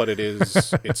level, but it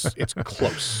is. It's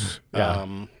close.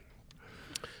 Yeah.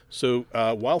 So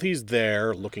while he's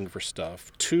there looking for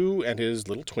stuff, 2 and his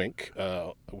little twink,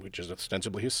 which is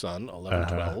ostensibly his son, 11,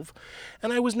 12,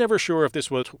 and I was never sure if this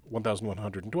was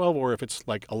 1112 or if it's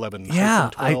like 11.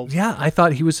 I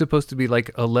thought he was supposed to be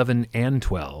like 11 and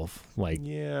 12. Like I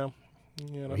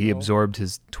don't he know. absorbed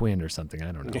his twin or something.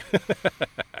 I don't know.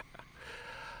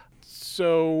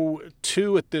 So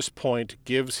 2 at this point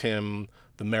gives him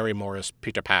the Mary Morris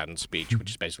Peter Pan speech,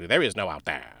 which is basically, there is no out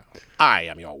there. I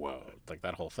am your world. Like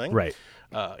that whole thing. Right.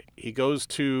 He goes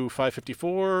to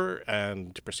 554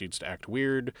 and proceeds to act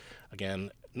weird.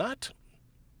 Again, not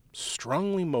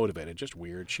strongly motivated, just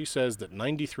weird. She says that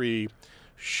 93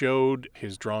 showed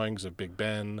his drawings of Big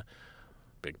Ben,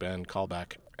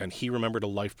 callback, and he remembered a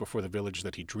life before the village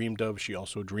that he dreamed of. She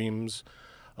also dreams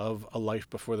of a life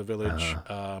before the village.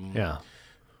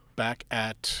 Back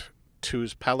at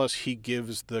 2's palace, he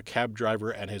gives the cab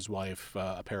driver and his wife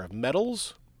a pair of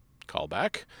medals,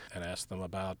 callback, and asks them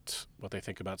about what they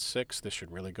think about 6. This should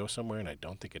really go somewhere, and I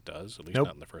don't think it does, at least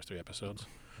not in the first 3 episodes.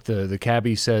 The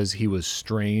cabbie says he was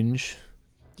strange.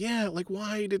 Yeah, like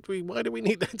why did we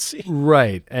need that scene?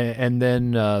 Right. And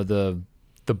then the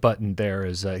the button there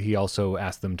is he also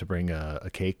asked them to bring a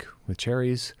cake with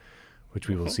cherries, which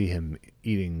we will see him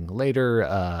eating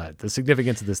later. The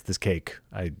significance of this cake,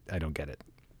 I don't get it.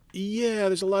 Yeah,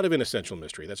 there's a lot of inessential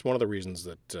mystery. That's one of the reasons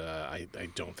that I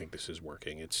don't think this is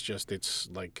working. It's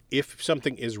like if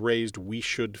something is raised, we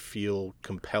should feel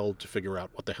compelled to figure out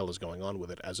what the hell is going on with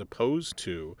it, as opposed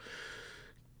to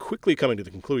quickly coming to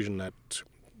the conclusion that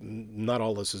not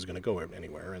all this is going to go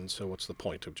anywhere. And so what's the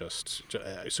point of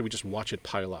so we just watch it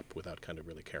pile up without kind of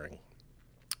really caring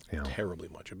terribly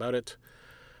much about it.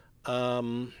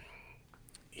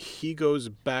 He goes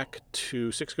back to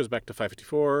 6 goes back to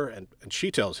 554, and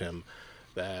she tells him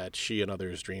that she and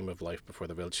others dream of life before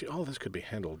the village. All this could be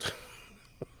handled.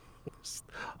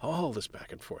 All this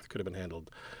back and forth could have been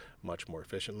handled much more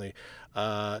efficiently.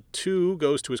 2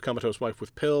 goes to his comatose wife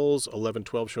with pills.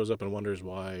 11-12 shows up and wonders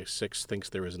why 6 thinks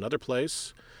there is another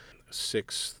place.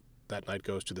 6 that night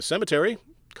goes to the cemetery.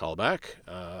 Call back.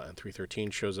 And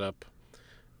 313 shows up,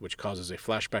 which causes a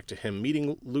flashback to him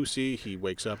meeting Lucy. He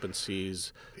wakes up and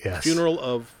sees the funeral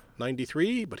of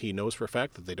 93, but he knows for a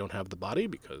fact that they don't have the body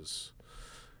because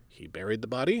he buried the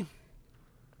body,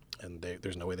 and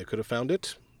there's no way they could have found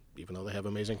it, even though they have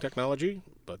amazing technology.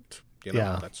 But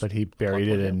that's but he buried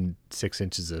it in 6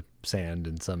 inches of sand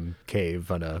in some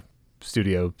cave on a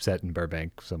studio set in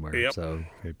Burbank somewhere. Yep. So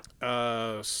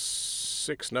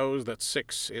 6 knows that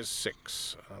 6 is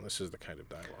 6. This is the kind of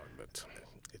dialogue that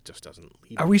it just doesn't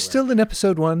lead. Are we still in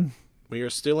episode 1? We are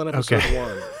still in episode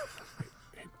 1.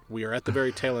 We are at the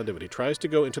very tail end of it. He tries to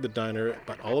go into the diner,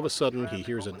 but all of a sudden he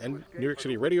hears a New York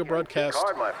City radio broadcast.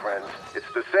 Card, my friend. It's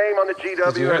the same on the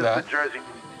GW Did you hear as that? the Jersey.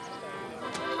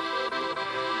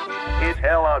 It's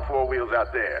hell on 4 wheels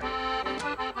out there.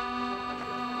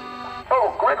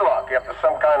 Oh, gridlock after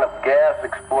some kind of gas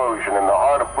explosion in the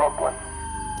heart of Brooklyn.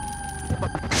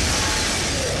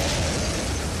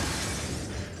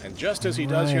 And just as he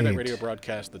does hear that radio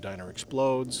broadcast, the diner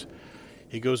explodes.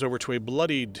 He goes over to a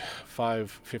bloodied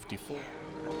 554.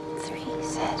 3,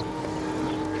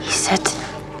 he said,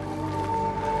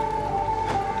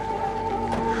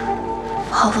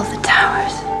 follow the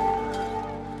towers.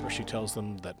 Where she tells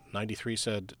them that 93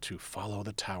 said to follow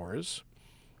the towers,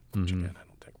 which again, I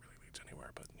don't think really leads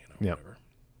anywhere, but whatever.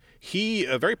 He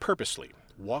very purposely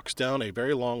walks down a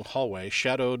very long hallway,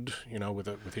 shadowed,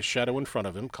 with his shadow in front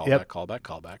of him. Call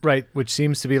back. Right, which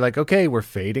seems to be like, okay, we're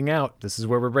fading out. This is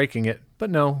where we're breaking it. But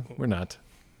no, we're not.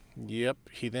 Yep.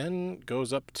 He then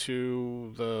goes up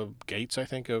to the gates, I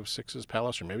think, of 6's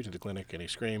palace, or maybe to the clinic, and he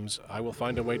screams, "I will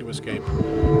find a way to escape."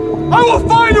 I will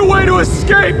find a way to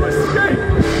escape!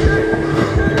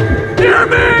 Hear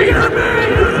me!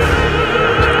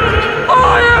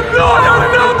 I am not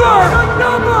a number!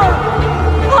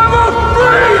 I'm a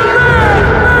free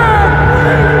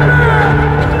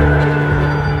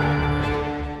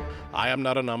man! I am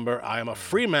not a number. I am a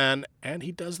free man. And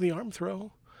he does the arm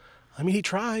throw. I mean, he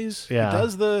tries. Yeah.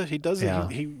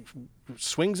 He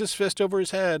swings his fist over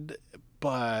his head,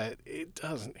 but he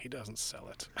doesn't sell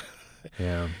it.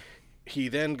 Yeah. He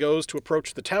then goes to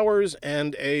approach the towers,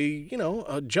 and a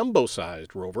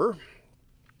jumbo-sized rover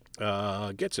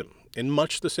gets him in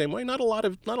much the same way. Not a lot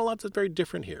that's very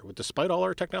different here. Despite all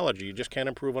our technology, you just can't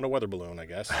improve on a weather balloon, I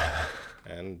guess.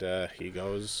 And he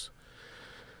goes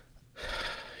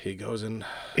and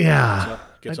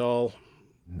gets all.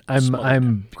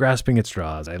 I'm grasping at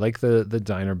straws. I like the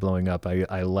diner blowing up.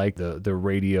 I like the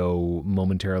radio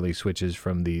momentarily switches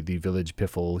from the village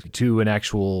piffle to an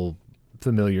actual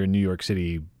familiar New York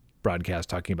City broadcast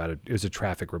talking about it. It was a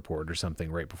traffic report or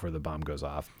something right before the bomb goes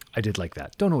off. I did like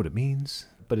that. Don't know what it means,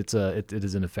 but it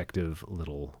is an effective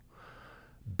little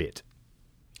bit.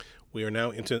 We are now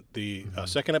into the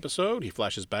second episode. He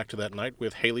flashes back to that night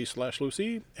with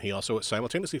Haley/Lucy. He also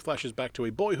simultaneously flashes back to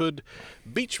a boyhood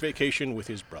beach vacation with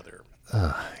his brother.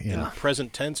 In the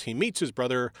present tense, he meets his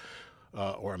brother,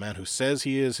 or a man who says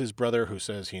he is his brother, who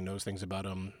says he knows things about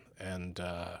him, and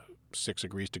 6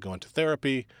 agrees to go into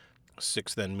therapy.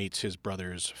 6 then meets his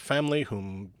brother's family,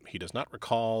 whom he does not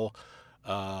recall.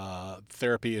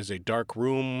 Therapy is a dark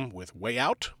room with way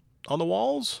out on the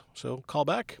walls, so call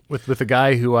back. With a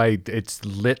guy who it's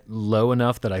lit low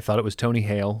enough that I thought it was Tony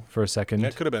Hale for a second. Yeah,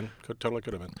 it could have been. Totally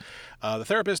could have been. The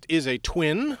therapist is a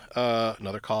twin,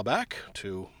 another callback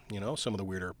to, some of the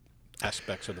weirder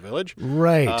aspects of the village.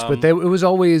 Right, but it was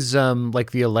always like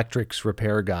the electrics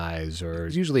repair guys, or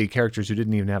usually characters who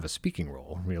didn't even have a speaking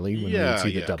role, really, when we would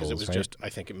see the doubles, it was right? just, I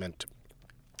think it meant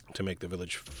to make the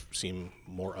village seem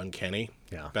more uncanny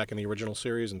back in the original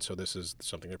series, and so this is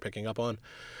something they're picking up on.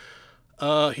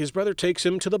 His brother takes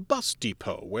him to the bus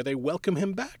depot where they welcome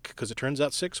him back because it turns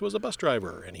out Six was a bus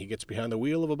driver, and he gets behind the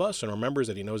wheel of a bus and remembers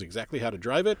that he knows exactly how to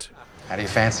drive it. How do you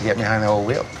fancy getting behind the old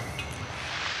wheel?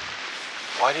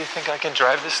 Why do you think I can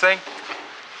drive this thing?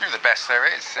 You're the best there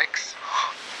is, Six.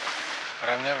 But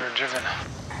I've never driven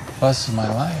a bus in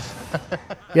my life.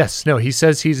 Yes, no, he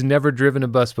says he's never driven a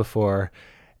bus before,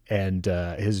 and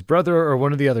his brother or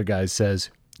one of the other guys says,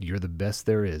 "You're the best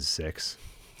there is, Six."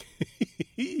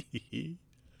 It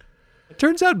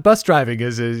turns out bus driving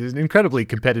is an incredibly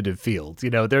competitive field.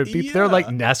 You know, there are people, they're like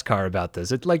NASCAR about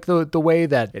this. It's like the way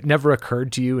that it never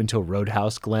occurred to you until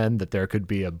Roadhouse, Glenn, that there could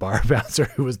be a bar bouncer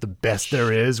who was the best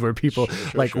there is, where people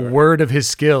word of his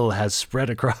skill has spread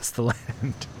across the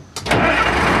land.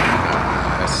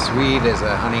 As sweet as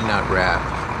a honey nut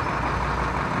wrap.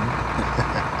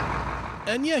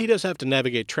 And yeah, he does have to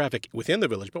navigate traffic within the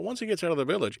village, but once he gets out of the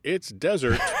village, it's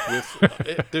desert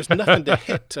with there's nothing to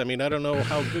hit. I mean, I don't know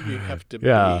how good you have to be.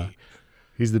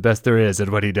 He's the best there is at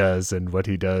what he does, and what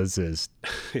he does is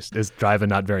drive a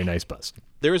not very nice bus.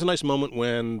 There is a nice moment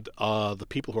when the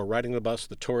people who are riding the bus,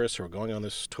 the tourists who are going on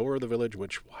this tour of the village,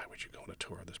 which, why would you go on a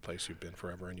tour of this place? You've been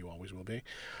forever and you always will be.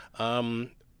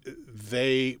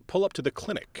 They pull up to the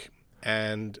clinic,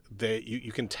 and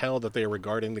you can tell that they are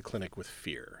regarding the clinic with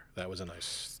fear. That was a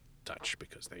nice touch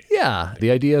because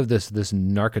the idea of this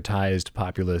narcotized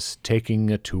populace taking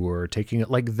a tour,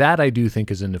 like that, I do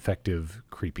think is an effective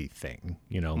creepy thing,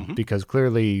 you know, because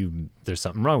clearly there's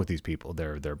something wrong with these people.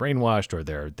 They're brainwashed, or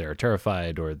they're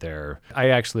terrified, or I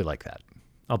actually like that.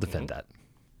 I'll defend that.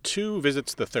 2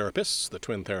 visits the therapists, the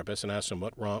twin therapists, and asks them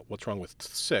what's wrong with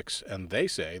Six, and they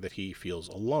say that he feels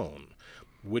alone,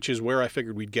 which is where I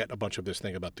figured we'd get a bunch of this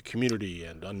thing about the community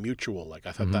and unmutual. Like,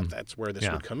 I thought that's where this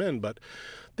would come in, but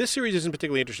this series isn't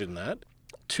particularly interested in that.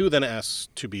 2 then asks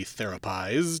to be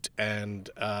therapized, and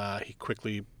he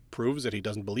quickly proves that he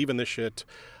doesn't believe in this shit.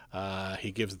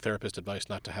 He gives the therapist advice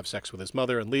not to have sex with his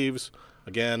mother and leaves.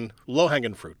 Again,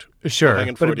 low-hanging fruit. Sure,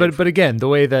 but again, the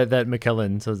way that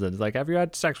McKellen says it is like, have you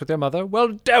had sex with your mother?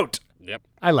 Well, don't. Yep.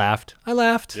 I laughed.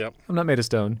 Yep. I'm not made of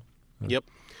stone. Yep.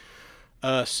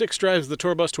 Six drives the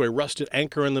tour bus to a rusted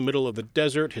anchor in the middle of the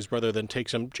desert. His brother then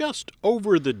takes him just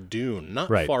over the dune, not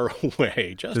far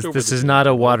away. This is not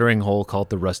a watering hole called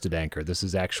the rusted anchor. This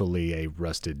is actually a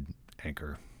rusted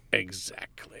anchor.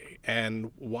 Exactly.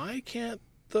 And why can't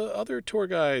the other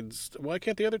tourists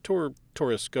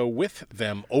go with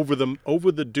them over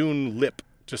the dune lip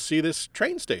to see this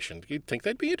train station? You'd think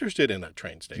they'd be interested in a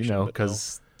train station. You know,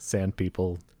 because sand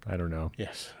people, I don't know.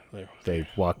 Yes. They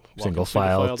walk single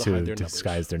file to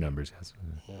disguise their numbers. Yes.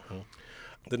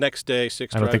 The next day,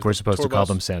 Six. I don't think we're supposed to call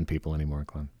them sand people anymore,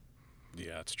 Glenn.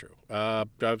 Yeah, that's true.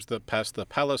 Drives past the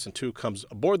palace, and 2 comes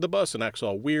aboard the bus and acts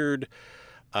all weird,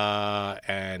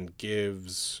 and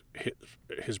gives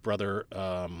his brother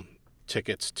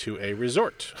tickets to a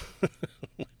resort.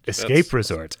 Escape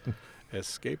resort.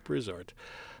 Escape resort.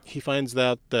 He finds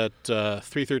that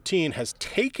 313 has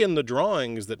taken the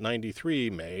drawings that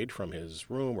 93 made from his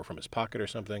room or from his pocket or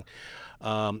something.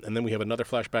 And then we have another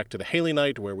flashback to the Haley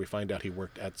night where we find out he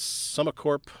worked at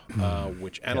Summacorp,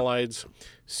 which analyzes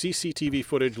CCTV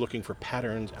footage looking for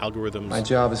patterns, algorithms. My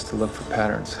job is to look for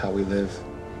patterns, how we live.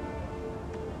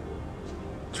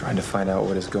 Trying to find out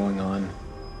what is going on.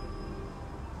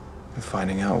 And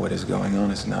finding out what is going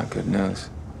on is not good news.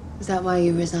 Is that why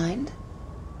you resigned?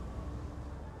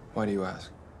 Why do you ask?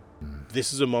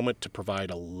 This is a moment to provide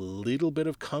a little bit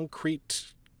of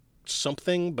concrete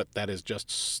something, but that is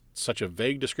just such a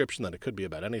vague description that it could be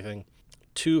about anything.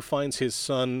 2 finds his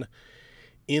son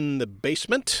in the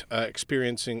basement,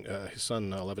 experiencing his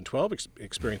son 1112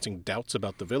 experiencing doubts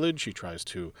about the village. He tries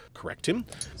to correct him.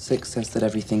 6 says that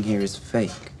everything here is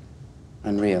fake,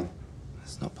 unreal.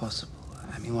 That's not possible.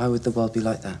 I mean, why would the world be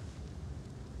like that?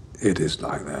 It is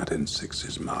like that in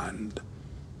 6's mind.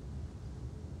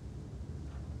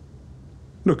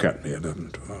 Look at me,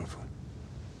 1112.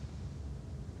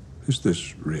 Is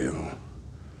this real?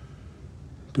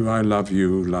 Do I love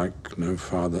you like no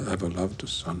father ever loved a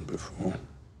son before?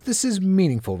 This is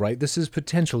meaningful, right? This is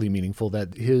potentially meaningful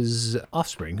that his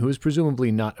offspring, who is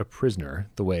presumably not a prisoner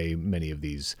the way many of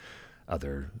these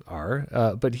other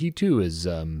are, but he too is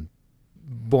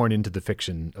born into the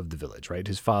fiction of the village, right?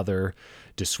 His father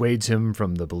dissuades him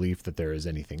from the belief that there is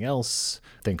anything else,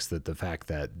 thinks that the fact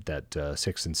that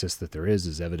Six insists that there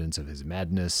is evidence of his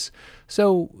madness.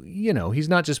 So, you know, he's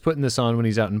not just putting this on when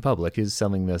he's out in public, he's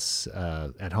selling this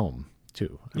at home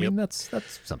too. I mean, that's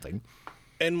something.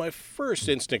 And my first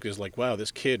instinct is like, wow,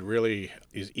 this kid really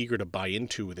is eager to buy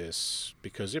into this,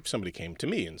 because if somebody came to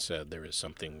me and said there is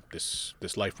something, this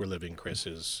life we're living, Chris,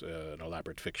 is an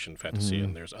elaborate fiction fantasy,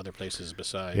 and there's other places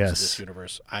besides this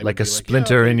universe, I would like be a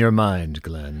splinter yeah, okay. in your mind,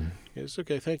 Glenn. It's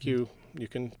okay, thank you. You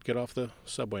can get off the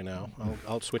subway now.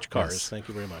 I'll switch cars. Yes. Thank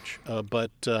you very much.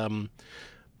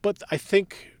 But I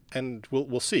think, and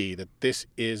we'll see that this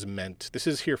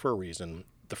is here for a reason.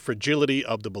 The fragility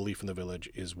of the belief in the village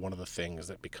is one of the things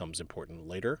that becomes important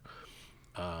later.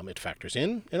 It factors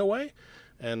in a way.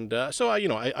 And so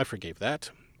I forgave that.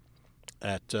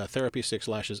 At therapy, Six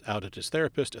lashes out at his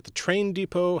therapist. At the train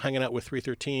depot, hanging out with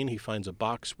 313, he finds a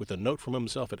box with a note from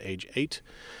himself at age 8.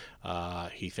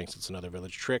 He thinks it's another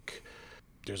village trick.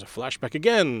 There's a flashback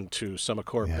again to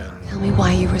Summercorp. And Tell me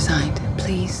why you resigned,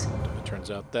 please. it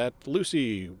turns out that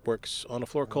Lucy works on a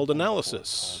floor called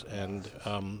analysis. And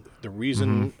the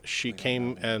reason she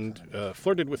came and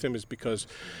flirted with him is because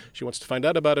she wants to find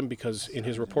out about him, because in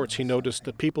his reports he noticed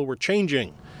that people were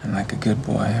changing. And like a good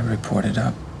boy, I reported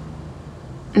up.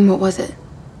 And what was it?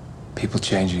 People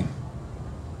changing.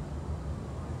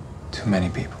 Too many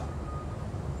people.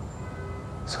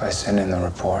 So I sent in the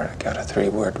report. I got a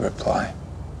 3-word reply.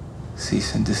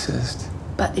 Cease and desist.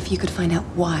 But if you could find out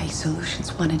why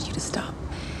Solutions wanted you to stop.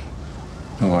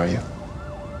 Who are you?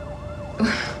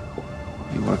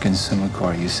 You work in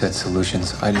Summercorp. You said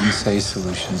Solutions. I didn't say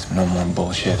Solutions. No more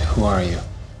bullshit. Who are you?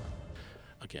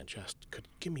 Again, just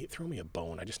throw me a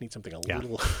bone. I just need something a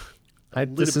little...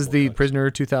 This is the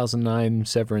Prisoner 2009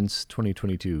 Severance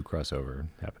 2022 crossover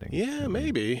happening. Yeah,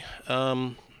 maybe.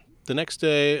 The next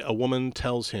day, a woman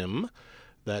tells him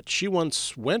that she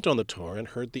once went on the tour and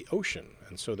heard the ocean.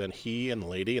 And so then he and the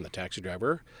lady and the taxi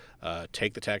driver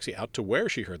take the taxi out to where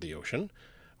she heard the ocean,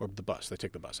 or the bus. They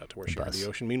take the bus out to where she heard the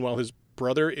ocean. Meanwhile, his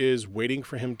brother is waiting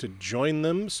for him to join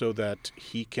them so that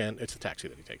he can... It's the taxi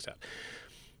that he takes out.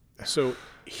 So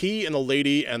he and the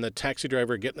lady and the taxi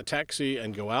driver get in the taxi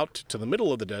and go out to the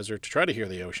middle of the desert to try to hear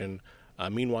the ocean.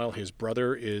 Meanwhile, his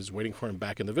brother is waiting for him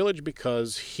back in the village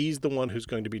because he's the one who's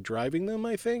going to be driving them,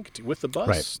 I think, with the bus.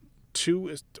 Right.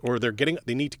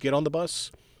 They need to get on the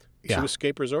bus to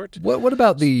Escape Resort. What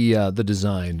about the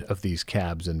design of these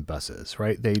cabs and buses?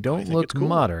 Right, they don't look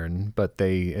modern, but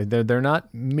they're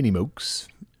not mini mokes.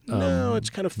 No,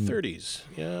 it's kind of 30s.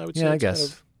 Yeah, I would say I it's guess.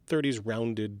 kind of 30s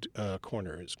rounded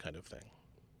corners kind of thing.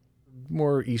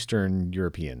 More Eastern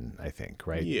European, I think.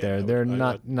 Right? Yeah, they're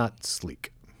not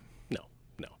sleek. No.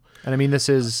 And I mean, this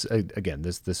is again,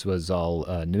 this was all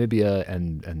Namibia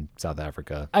and South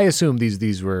Africa. I assume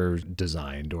these were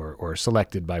designed or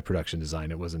selected by production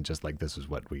design. It wasn't just like this is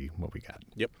what we got.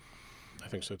 Yep, I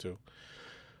think so too.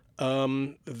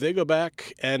 They go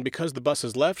back, and because the bus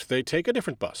has left, they take a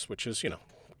different bus, which is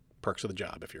perks of the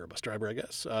job if you're a bus driver, I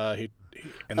guess.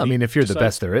 If you're the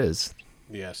best there is.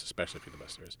 Yes, especially if you're the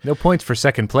best there is. No points for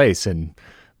second place in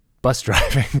bus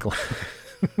driving.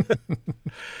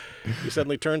 He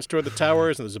suddenly turns toward the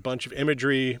towers, and there's a bunch of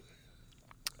imagery.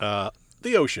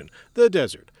 The ocean, the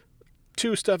desert,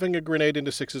 2 stuffing a grenade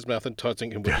into 6's mouth and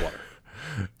tossing him with water.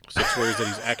 6 worries that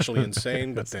he's actually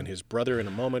insane, but then his brother in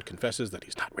a moment confesses that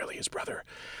he's not really his brother.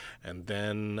 And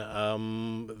then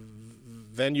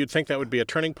you'd think that would be a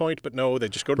turning point, but no, they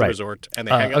just go to the resort and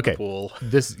they hang out in the pool.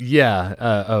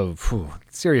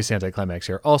 Serious anticlimax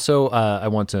here. Also, I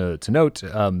want to note,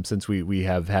 since we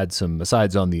have had some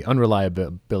asides on the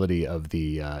unreliability of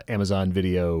the Amazon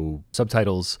Video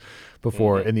subtitles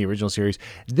before in the original series,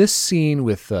 this scene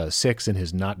with Six and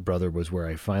his not brother was where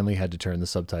I finally had to turn the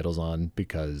subtitles on,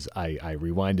 because I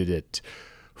rewinded it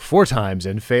 4 times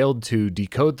and failed to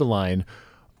decode the line,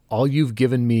 "All you've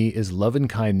given me is love and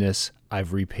kindness.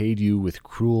 I've repaid you with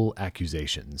cruel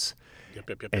accusations."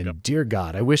 Yep. Dear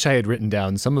God, I wish I had written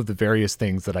down some of the various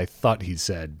things that I thought he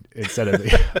said instead of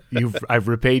I've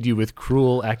repaid you with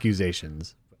cruel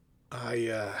accusations.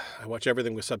 I watch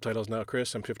everything with subtitles now,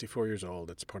 Chris. I'm 54 years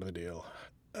old. It's part of the deal.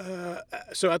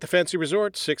 So at the fancy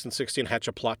resort, 6 and 16 hatch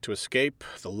a plot to escape.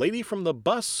 The lady from the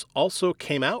bus also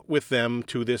came out with them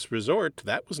to this resort.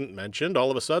 That wasn't mentioned.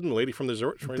 All of a sudden, the lady from the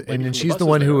resort... And then she's the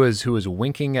one who was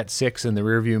winking at 6 in the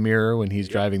rearview mirror when he's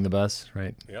driving the bus,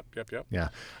 right? Yep. Yeah.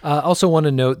 Also want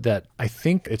to note that I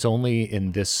think it's only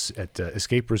in this at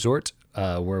Escape Resort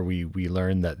where we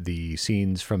learn that the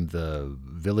scenes from the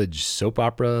village soap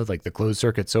opera, like the closed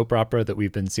circuit soap opera that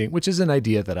we've been seeing, which is an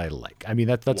idea that I like. I mean,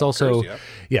 that's Wonkers, also,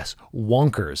 yes,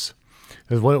 Wonkers.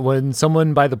 When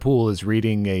someone by the pool is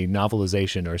reading a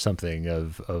novelization or something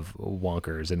of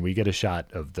Wonkers, and we get a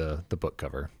shot of the book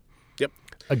cover. Yep.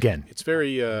 Again, it's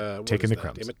very taking the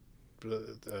crumbs.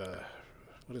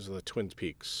 what is the Twin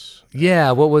Peaks?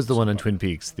 Yeah, what was the one on Twin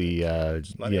Peaks? The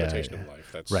Not Imitation of Life.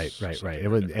 That's right. It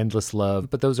was Endless Love,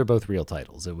 but those are both real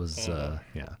titles. It was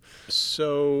yeah.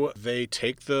 So they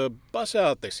take the bus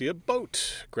out. They see a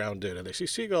boat grounded, and they see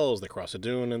seagulls. They cross a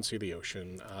dune and see the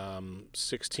ocean.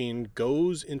 16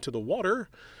 goes into the water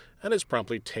and is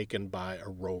promptly taken by a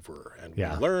rover. And we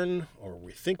learn, or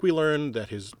we think we learn, that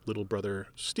his little brother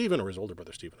Stephen, or his older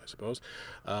brother Stephen, I suppose,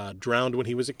 drowned when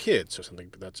he was a kid. So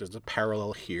something that's a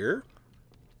parallel here.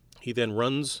 He then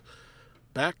runs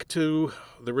back to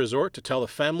the resort to tell the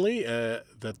family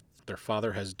that their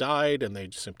father has died, and they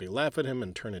simply laugh at him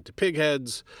and turn into pig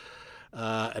heads.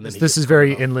 And then this is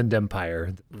very Inland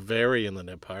Empire. Very Inland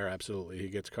Empire, absolutely. He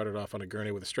gets carted off on a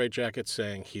gurney with a straitjacket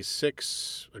saying he's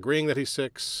 6, agreeing that he's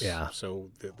 6. Yeah. So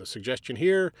the suggestion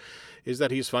here is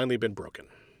that he's finally been broken.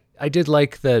 I did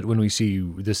like that when we see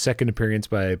the second appearance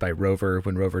by Rover,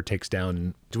 when Rover takes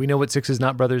down... Do we know what Six's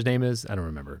not brother's name is? I don't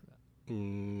remember.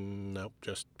 No,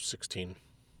 just 16.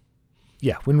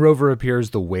 Yeah, when Rover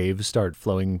appears, the waves start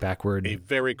flowing backward. A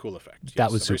very cool effect.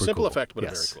 That was a super very simple cool. effect, but a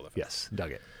very cool effect. Yes,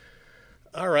 dug it.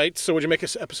 All right, so would you make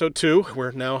us episode 2?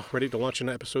 We're now ready to launch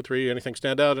into episode 3. Anything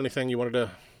stand out? Anything you wanted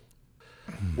to...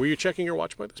 Were you checking your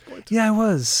watch by this point? Yeah, I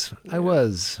was.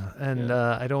 And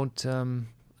I don't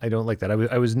like that.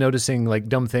 I was noticing like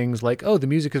dumb things like, oh, the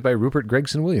music is by Rupert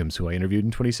Gregson Williams, who I interviewed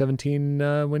in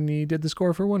 2017 when he did the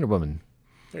score for Wonder Woman.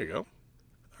 There you go.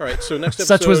 All right, so next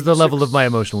episode... Such was the level of my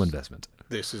emotional investment.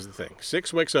 This is the thing.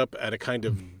 6 wakes up at a kind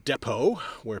of depot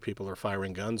where people are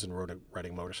firing guns and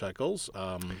riding motorcycles.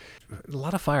 A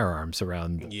lot of firearms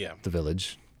around the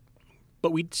village.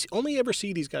 But we only ever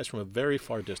see these guys from a very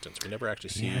far distance. We never actually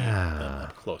see them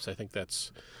up close. I think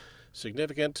that's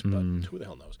significant, but who the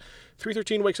hell knows?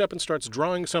 313 wakes up and starts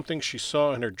drawing something she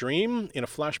saw in her dream. In a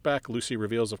flashback, Lucy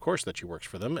reveals, of course, that she works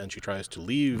for them, and she tries to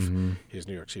leave his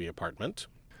New York City apartment.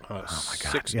 Oh my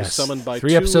God! 6 is summoned by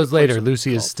 3 episodes later,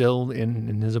 Lucy is still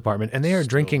in his apartment, and they are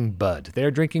drinking Bud. They are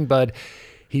drinking Bud.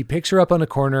 He picks her up on a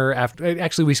corner after.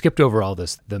 Actually, we skipped over all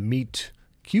this. The meet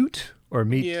cute or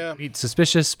meet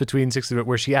suspicious between 6 and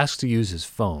where she asks to use his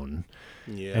phone.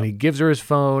 Yeah. And he gives her his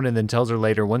phone and then tells her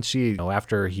later, once she,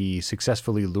 after he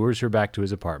successfully lures her back to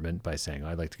his apartment by saying,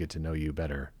 I'd like to get to know you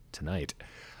better tonight,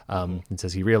 and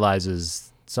says he realizes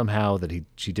somehow that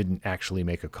she didn't actually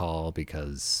make a call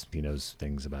because he knows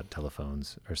things about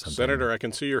telephones or something. Senator, I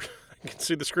can see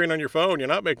the screen on your phone. You're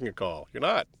not making a call. You're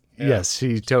not. Yeah. Yes,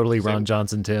 he totally Ron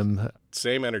Johnson Tim.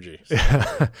 Same energy.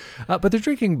 But they're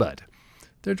drinking Bud.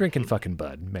 They're drinking fucking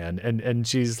Bud, man. And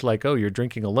she's like, "Oh, you're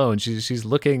drinking alone." She's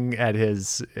looking at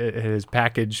his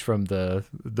package from the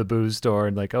booze store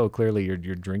and like, "Oh, clearly you're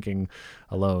drinking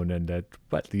alone." And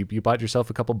what? You bought yourself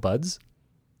a couple Buds?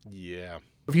 Yeah.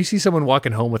 If you see someone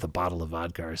walking home with a bottle of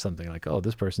vodka or something, like, oh,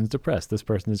 this person's depressed. This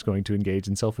person is going to engage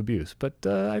in self-abuse. But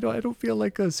I don't feel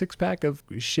like a 6-pack of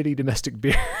shitty domestic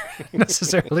beer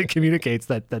necessarily communicates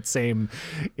that same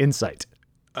insight.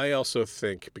 I also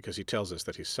think, because he tells us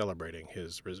that he's celebrating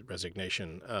his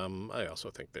resignation, I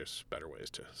also think there's better ways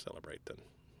to celebrate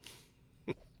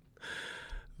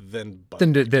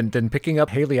than picking up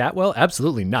Haley Atwell?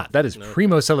 Absolutely not. That is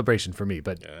primo celebration for me.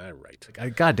 But right.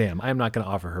 Goddamn, I am not going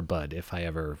to offer her Bud if I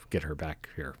ever get her back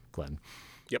here, Glenn.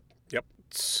 Yep.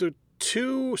 So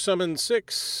 2 summons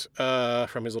 6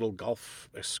 from his little golf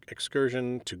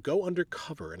excursion to go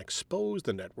undercover and expose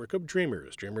the network of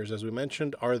dreamers. Dreamers, as we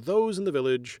mentioned, are those in the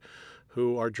village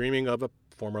who are dreaming of a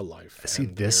former life. See,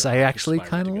 this I actually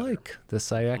kind of like.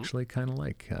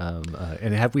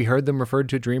 And have we heard them referred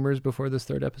to dreamers before this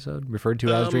 3rd episode? Referred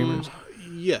to as dreamers?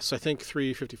 Yes, I think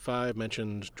 355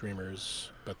 mentioned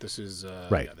dreamers, but this is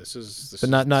right. Yeah, this is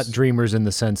not dreamers in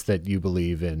the sense that you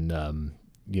believe in,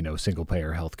 single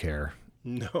payer healthcare.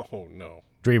 No.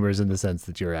 Dreamers in the sense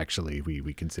that you're actually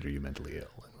we consider you mentally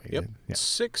ill. Yep. Yeah.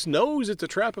 6 knows it's a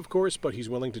trap, of course, but he's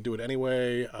willing to do it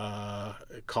anyway.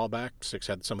 Callback. 6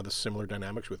 had some of the similar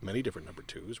dynamics with many different number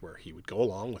 2s, where he would go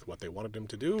along with what they wanted him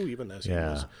to do, even as he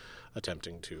was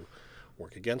attempting to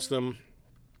work against them.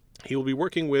 He will be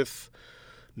working with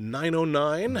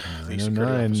 909, the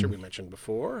security officer we mentioned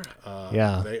before.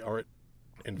 They are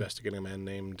investigating a man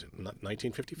named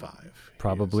 1955.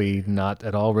 Probably not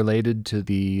at all related to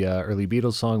the early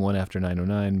Beatles song One After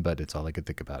 909, but it's all I could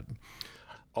think about.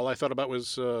 All I thought about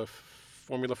was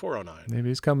Formula 409. Maybe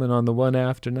he's coming on the One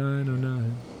After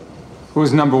 909.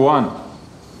 Who's number 1?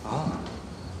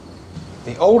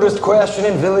 The oldest question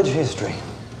in village history.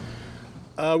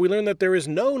 We learned that there is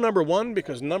no number 1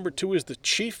 because number 2 is the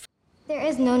chief. There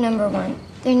is no number 1.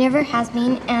 There never has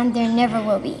been, and there never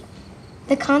will be.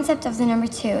 The concept of the number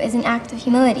 2 is an act of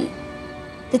humility.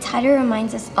 The title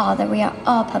reminds us all that we are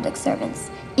all public servants,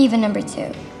 even number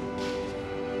 2.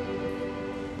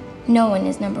 No one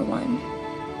is number 1.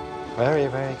 Very,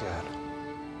 very good.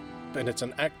 And it's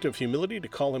an act of humility to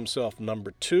call himself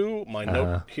number 2. My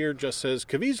note here just says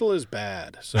Caviezel is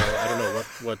bad. So I don't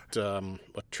know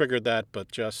what triggered that,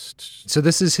 but just so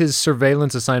this is his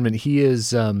surveillance assignment. He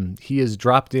is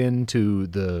dropped into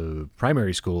the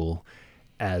primary school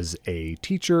as a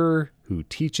teacher who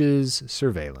teaches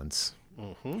surveillance.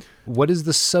 Mm-hmm. What is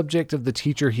the subject of the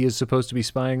teacher he is supposed to be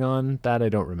spying on? That I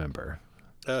don't remember.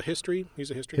 History.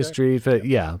 He's a history History, guy.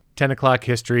 yeah. 10 o'clock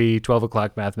history, 12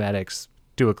 o'clock mathematics,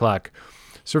 2 o'clock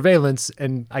surveillance.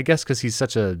 And I guess because he's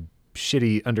such a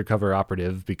shitty undercover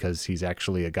operative, because he's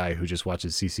actually a guy who just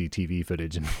watches CCTV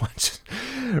footage and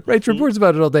writes reports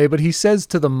about it all day. But he says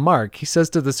to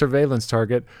the surveillance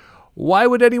target, why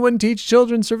would anyone teach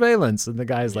children surveillance? And the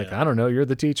guy's like, I don't know, you're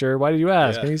the teacher. Why did you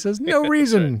ask? Yeah. And he says, no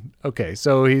reason. Right. Okay,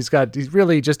 so he's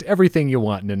really just everything you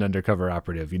want in an undercover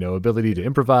operative, ability to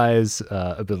improvise,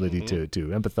 ability to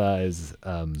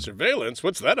empathize. Surveillance?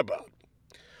 What's that about?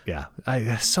 Yeah,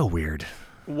 so weird.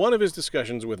 One of his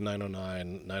discussions with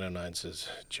 909 says,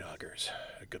 joggers,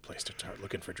 a good place to start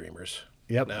looking for dreamers.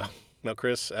 Yep. Now,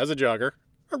 Chris, as a jogger,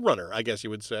 a runner, I guess you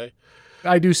would say.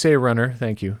 I do say runner.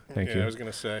 Thank you. Yeah, I was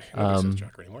going to say, nobody says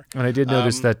jogger anymore. And I did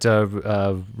notice that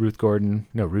Ruth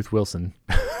Wilson.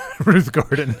 Ruth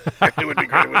Gordon. It would be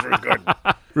great if it was Ruth Gordon.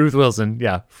 Ruth Wilson,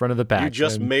 yeah, front of the pack. You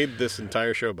just made this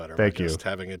entire show better. Thank you. Just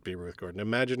having it be Ruth Gordon.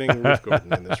 Imagining Ruth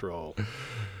Gordon in this role.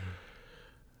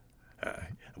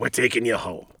 We're taking you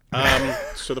home.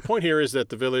 So the point here is that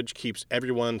the village keeps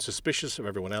everyone suspicious of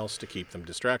everyone else to keep them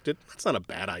distracted. That's not a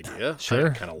bad idea.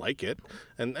 Sure. I kind of like it.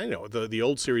 And the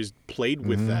old series played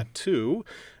with that too.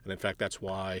 And in fact, that's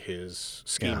why his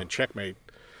scheme in Checkmate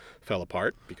fell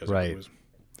apart, because he was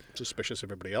suspicious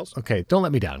of everybody else. Okay, don't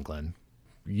let me down, Glenn.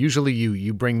 Usually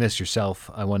you bring this yourself.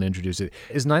 I want to introduce it.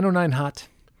 Is 909 hot?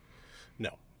 No.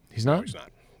 He's not? No, he's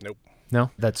not. Nope. No?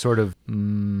 That sort of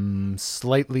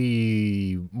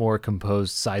slightly more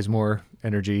composed Sizemore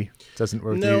energy doesn't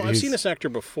work. No, I've seen this actor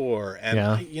before, and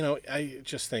I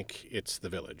just think it's the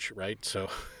village, right? So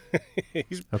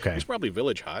he's probably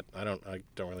village hot. I don't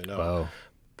really know. Whoa.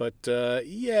 But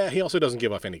he also doesn't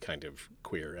give off any kind of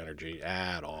queer energy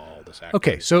at all. This actor.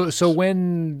 Okay, so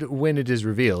when it is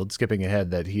revealed, skipping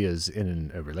ahead, that he is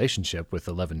in a relationship with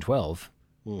 1112,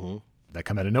 that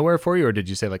come out of nowhere for you, or did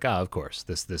you say of course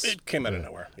this? It came out of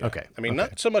nowhere. Yeah. Okay, I mean,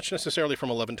 not so much necessarily from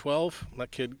 1112.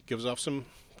 That kid gives off some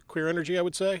queer energy, I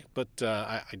would say, but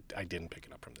I didn't pick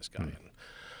it up from this guy.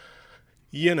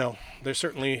 And there's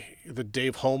certainly the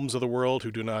Dave Holmes of the world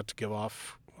who do not give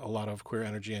off a lot of queer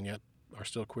energy and yet are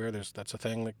still queer. That's a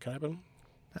thing that can happen.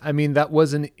 I mean, that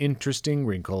was an interesting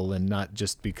wrinkle, and not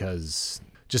just because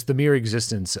just the mere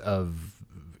existence of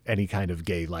any kind of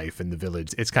gay life in the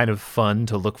village. It's kind of fun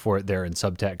to look for it there in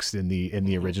subtext in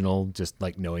the original, just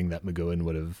like knowing that McGowan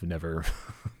would have never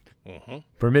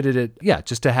permitted it. Yeah,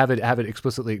 just to have it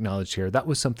explicitly acknowledged here. That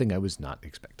was something I was not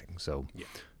expecting. So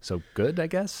good, I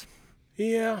guess.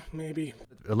 Yeah, maybe.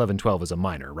 1112 is a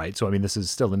minor, right? So I mean, this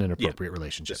is still an inappropriate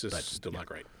relationship. This is still not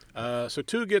great. So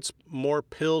 2 gets more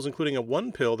pills, including a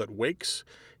 1 pill that wakes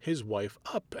his wife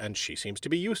up, and she seems to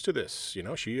be used to this.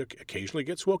 She occasionally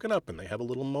gets woken up, and they have a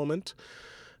little moment.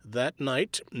 That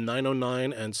night,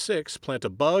 909 and 6 plant a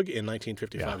bug in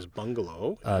 1955's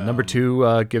bungalow. Number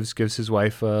 2 gives his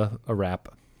wife a wrap.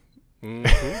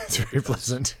 It's very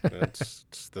pleasant. It's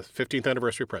the 15th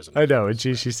anniversary present. I know, and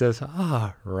she says,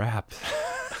 wrap.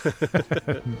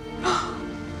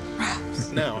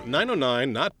 Now,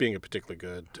 909, not being a particularly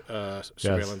good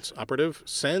surveillance operative,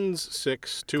 sends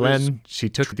 6 to Glenn, she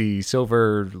took the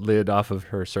silver lid off of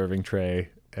her serving tray,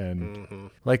 and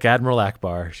like Admiral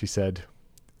Akbar, she said,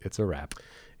 it's a wrap.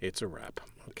 It's a wrap.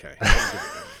 Okay.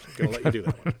 I'm going to let you do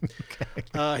that one.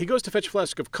 Okay. He goes to fetch a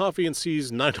flask of coffee and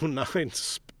sees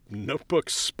 909's notebook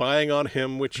spying on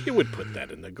him, which he would put that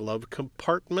in the glove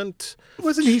compartment.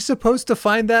 Wasn't he supposed to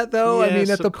find that, though? Yes, I mean,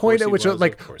 at the point at which,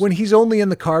 when he's only in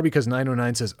the car because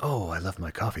 909 says, I left my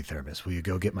coffee thermos. Will you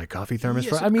go get my coffee thermos?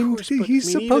 Yes,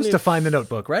 He's supposed to find the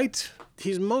notebook, right?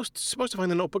 He's supposed to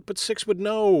find the notebook, but 6 would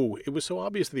know. It was so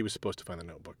obvious that he was supposed to find the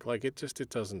notebook. It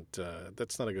doesn't,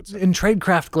 that's not a good sign. In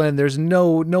tradecraft, Glenn, there's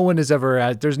no one is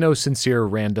ever, there's no sincere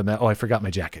random, I forgot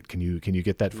my jacket. Can you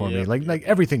get that for me? Like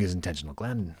everything is intentional,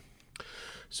 Glenn.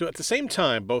 So at the same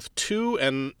time, both 2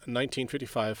 and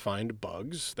 1955 find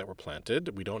bugs that were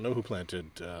planted. We don't know who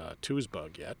planted 2's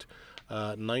bug yet.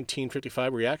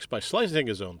 1955 reacts by slicing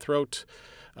his own throat.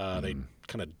 They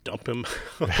kind of dump him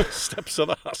on the steps of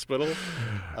the hospital.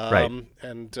 Right.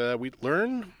 And we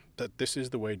learn that this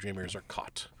is the way dreamers are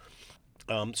caught.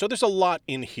 So there's a lot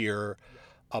in here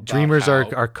about Dreamers how,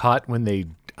 are caught when they...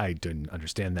 I didn't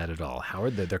understand that at all.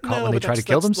 Howard, they're caught No, when they but try to that's-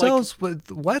 kill that's themselves?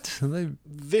 What?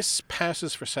 This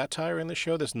passes for satire in the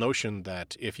show, this notion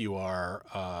that if you are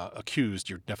accused,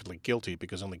 you're definitely guilty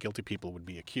because only guilty people would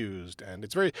be accused. And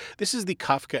this is the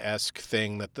Kafkaesque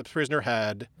thing that the prisoner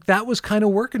had. That was kind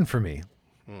of working for me.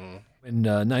 And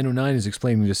 909 is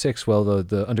explaining to 6, well,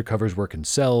 the undercovers work in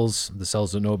cells. The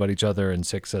cells don't know about each other. And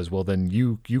 6 says, well, then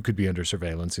you could be under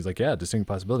surveillance. He's like, yeah, distinct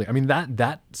possibility. I mean,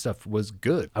 that stuff was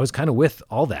good. I was kind of with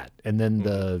all that. And then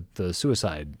the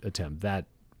suicide attempt, that,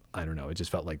 I don't know, it just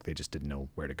felt like they just didn't know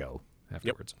where to go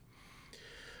afterwards.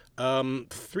 Yep.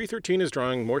 313 is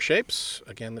drawing more shapes.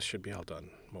 Again, this should be all done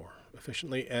more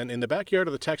efficiently. And in the backyard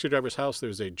of the taxi driver's house,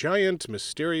 there's a giant,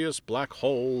 mysterious black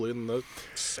hole in the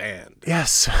sand.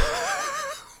 Yes.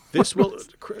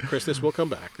 Chris, this will come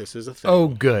back. This is a thing. Oh,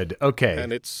 good. Okay.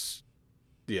 And it's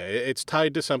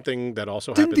tied to something that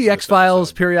also Didn't happens the in this X-Files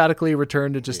episode. periodically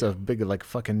return to just a big, like,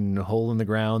 fucking hole in the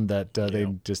ground that they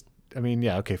just... I mean,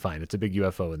 yeah, okay, fine. It's a big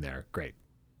UFO in there. Great.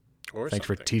 Or Thanks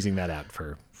for something. teasing that out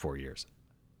for 4 years.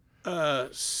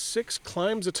 6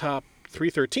 climbs atop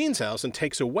 313's house and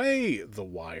takes away the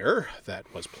wire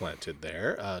that was planted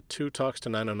there. 2 talks to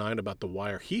 909 about the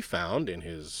wire he found in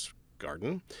his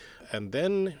garden. And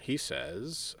then he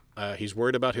says he's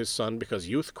worried about his son because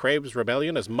youth craves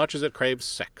rebellion as much as it craves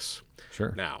sex.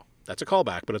 Sure. Now, that's a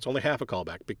callback, but it's only half a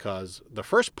callback because the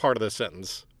first part of the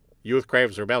sentence, youth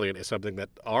craves rebellion, is something that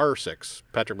R6,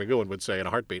 Patrick McGowan, would say in a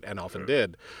heartbeat and often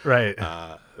did. Right.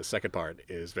 The second part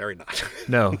is very not.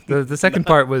 No, the second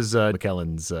part was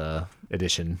McKellen's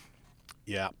edition.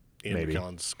 Yeah, Ian Maybe.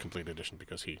 McKellen's complete edition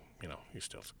because he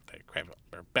still, they crave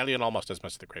rebellion almost as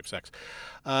much as they crave sex.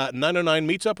 909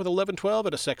 meets up with 1112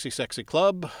 at a sexy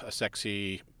club, a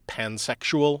sexy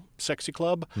pansexual sexy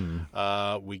club.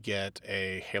 We get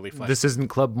a Haley Flash. This isn't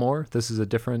Club More? This is a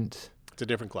different... It's a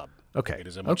different club. Okay. It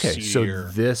is a much so seedier...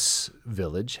 this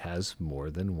village has more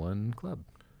than one club.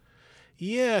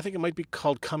 Yeah, I think it might be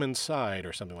called Come Inside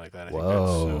or something like that. I think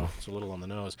Whoa. it's a little on the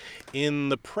nose. In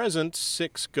the present,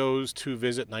 6 goes to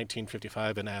visit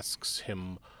 1955 and asks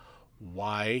him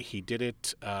why he did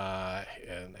it,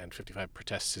 and 55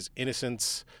 protests his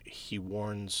innocence. He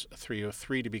warns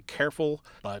 303 to be careful,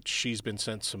 but she's been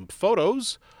sent some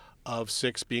photos of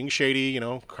 6 being shady,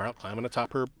 climbing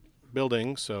atop her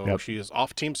building, so she is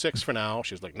off Team 6 for now.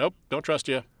 She's like, nope, don't trust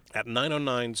you. At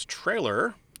 909's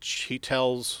trailer, he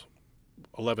tells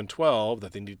 1112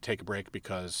 that they need to take a break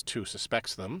because 2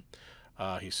 suspects them.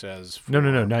 He says... No,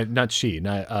 not she.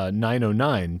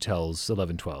 909 tells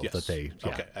 1112 that they...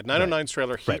 Yeah, okay. At 909's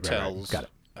trailer, he tells... Got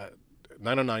it.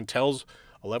 909 tells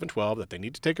 1112 that they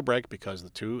need to take a break because the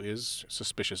 2 is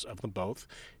suspicious of them both.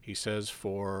 He says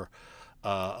for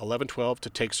 1112 to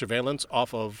take surveillance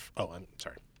off of... Oh, I'm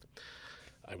sorry.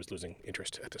 I was losing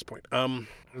interest at this point.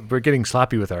 We're getting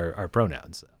sloppy with our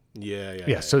pronouns.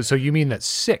 Yeah. So you mean that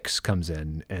 6 comes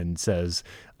in and says,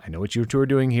 I know what you 2 are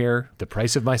doing here. The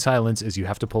price of my silence is you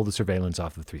have to pull the surveillance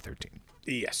off of 313.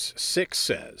 Yes. 6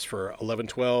 says for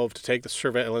 1112 to take the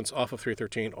surveillance off of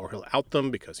 313 or he'll out them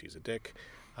because he's a dick.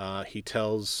 You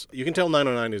can tell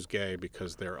 909 is gay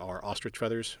because there are ostrich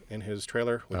feathers in his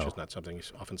trailer, which is not something you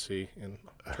often see in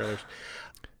trailers.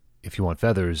 If you want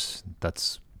feathers,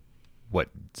 that's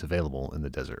what's available in the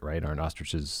desert, right? Aren't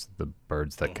ostriches the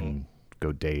birds that can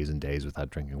go days and days without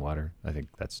drinking water? I think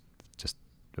that's just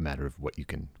a matter of what you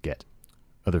can get.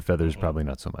 Other feathers, probably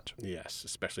not so much. Yes,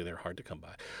 especially they're hard to come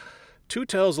by. 2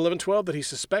 tells 1112 that he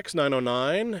suspects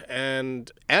 909,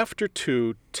 and after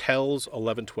 2 tells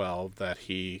 1112 that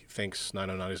he thinks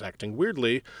 909 is acting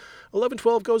weirdly,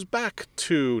 1112 goes back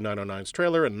to 909's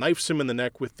trailer and knifes him in the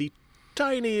neck with the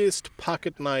tiniest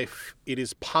pocket knife it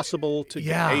is possible to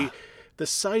get. The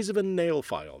size of a nail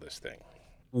file, this thing.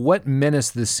 What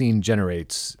menace this scene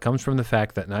generates comes from the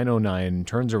fact that 909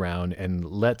 turns around and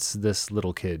lets this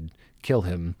little kid kill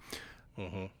him.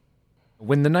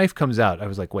 When the knife comes out, I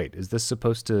was like, wait, is this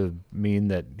supposed to mean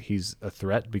that he's a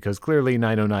threat? Because clearly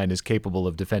 909 is capable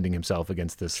of defending himself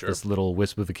against this little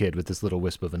wisp of a kid with this little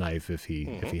wisp of a knife if he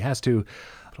has to.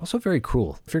 But also very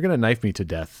cruel. If you're going to knife me to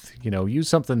death, use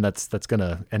something that's going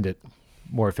to end it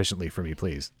more efficiently for me,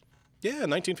 please. Yeah,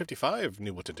 1955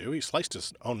 knew what to do. He sliced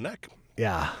his own neck.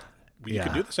 Yeah. You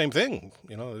could do the same thing.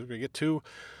 We get 2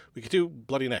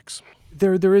 bloody necks.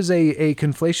 There is a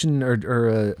conflation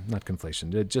or not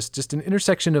conflation, just an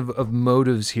intersection of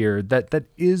motives here that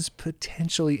is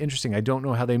potentially interesting. I don't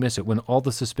know how they miss it when all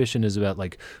the suspicion is about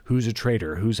like who's a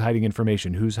traitor, who's hiding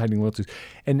information, who's hiding loyalties,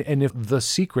 and if the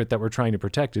secret that we're trying to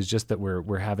protect is just that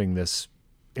we're having this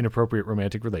inappropriate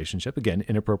romantic relationship. Again,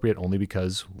 inappropriate only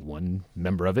because one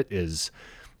member of it is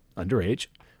underage.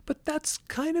 But that's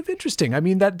kind of interesting. I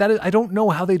mean, that is, I don't know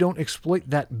how they don't exploit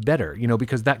that better,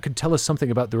 because that could tell us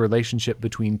something about the relationship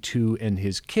between 2 and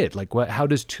his kid. Like, how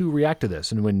does 2 react to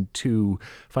this? And when 2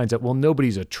 finds out, well,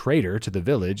 nobody's a traitor to the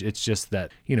village. It's just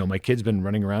that, my kid's been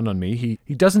running around on me.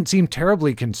 He doesn't seem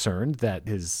terribly concerned that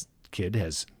his kid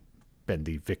has been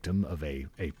the victim of a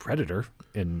predator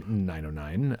in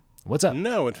 909. What's up?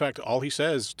 No, in fact, all he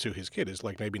says to his kid is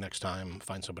like, maybe next time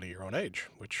find somebody your own age,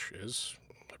 which is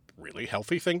really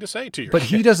healthy thing to say to your But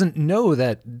kid. he doesn't know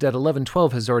that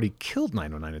 1112 has already killed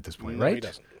 909 at this point, No, right? he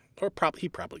doesn't. Or he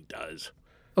probably does.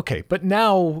 Okay, but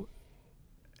now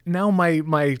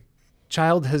my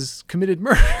child has committed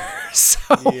murder.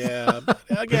 So Yeah, but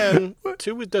again,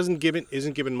 2 isn't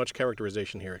given much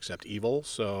characterization here except evil.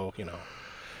 So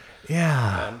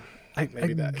yeah, I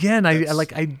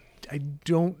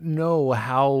don't know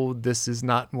how this is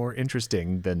not more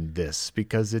interesting than this,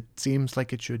 because it seems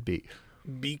like it should be.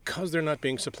 Because they're not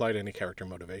being supplied any character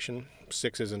motivation.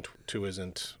 6 isn't, 2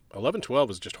 isn't.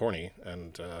 1112 is just horny,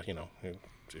 and he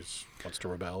just wants to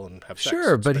rebel and have sex.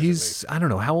 Sure, but he's, I don't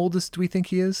know, how old do we think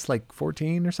he is? Like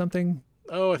 14 or something?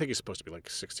 Oh, I think he's supposed to be like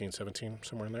 16, 17,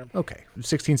 somewhere in there. Okay,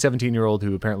 16, 17-year-old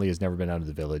who apparently has never been out of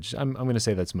the village. I'm going to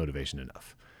say that's motivation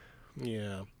enough.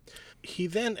 Yeah. He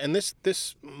then, and this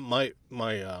my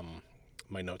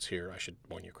notes here, I should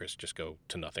warn you, Chris, just go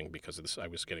to nothing because of this. I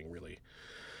was getting really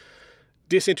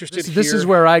disinterested here. This is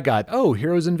where I got,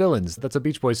 Heroes and Villains. That's a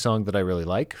Beach Boys song that I really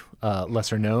like,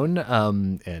 lesser known,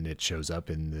 and it shows up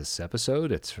in this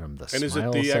episode. It's from the And is it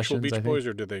the actual Beach Boys,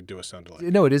 or did they do a sound alike?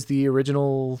 No, it is the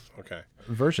original okay.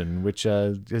 version, which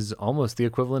is almost the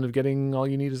equivalent of getting All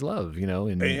You Need Is Love, in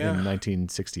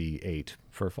 1968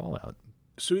 for Fallout.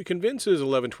 So he convinces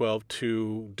 1112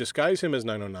 to disguise him as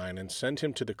 909 and send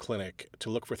him to the clinic to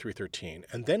look for 313.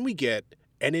 And then we get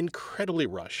an incredibly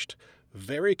rushed,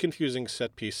 very confusing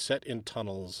set piece set in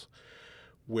tunnels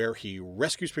where he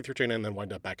rescues 313 and then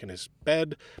winds up back in his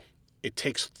bed. It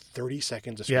takes 30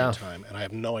 seconds of screen time, and I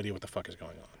have no idea what the fuck is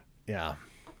going on. Yeah.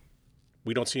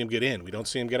 We don't see him get in. We don't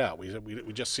see him get out. We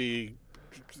just see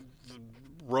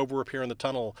Rover appear in the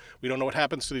tunnel. We don't know what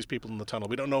happens to these people in the tunnel.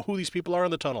 We don't know who these people are in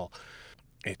the tunnel.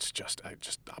 It's just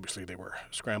obviously they were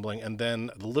scrambling. And then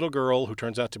the little girl who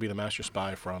turns out to be the master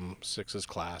spy from 6's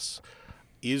class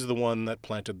is the one that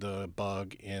planted the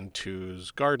bug in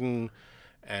 2's garden.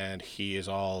 And he is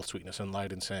all sweetness and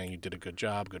light and saying, you did a good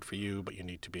job, good for you, but you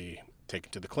need to be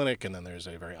taken to the clinic. And then there's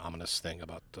a very ominous thing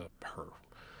about her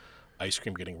ice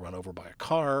cream getting run over by a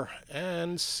car,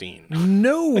 and scene.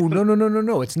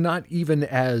 No. It's not even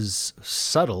as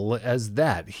subtle as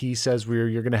that. He says,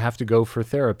 you're going to have to go for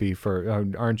therapy,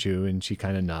 aren't you? And she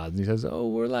kind of nods. And he says,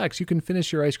 oh, relax. You can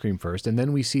finish your ice cream first. And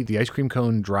then we see the ice cream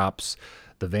cone drops,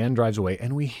 the van drives away,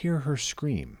 and we hear her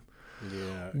scream.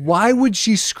 Yeah. Why would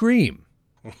she scream?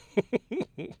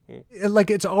 Like,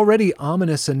 it's already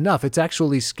ominous enough. It's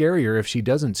actually scarier if she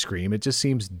doesn't scream. It just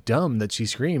seems dumb that she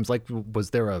screams. Like, was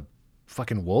there a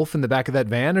fucking wolf in the back of that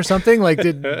van or something? Like,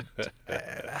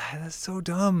 that's so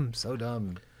dumb.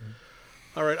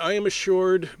 All right, I am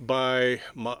assured by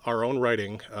our own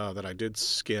writing that I did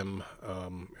skim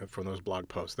from those blog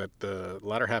posts that the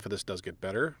latter half of this does get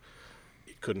better.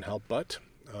 It couldn't help but.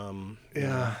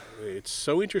 It's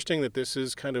so interesting that this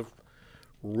is kind of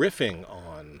riffing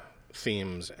on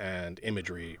themes and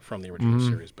imagery from the original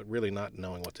series, but really not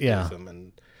knowing what to do with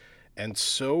them, and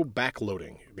so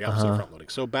backloading, the opposite of front loading,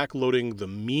 so backloading the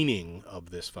meaning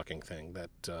of this fucking thing that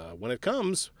when it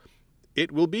comes, it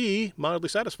will be mildly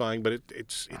satisfying, but it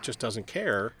just doesn't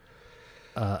care.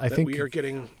 I think we are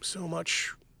getting so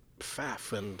much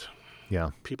faff and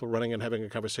people running and having a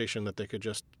conversation that they could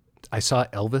just. I saw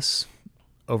Elvis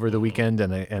over the weekend,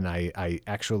 and I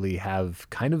actually have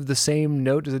kind of the same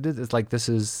note as it is. It's like, this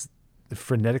is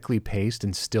frenetically paced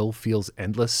and still feels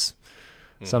endless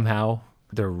somehow.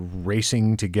 They're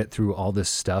racing to get through all this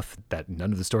stuff that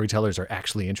none of the storytellers are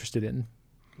actually interested in,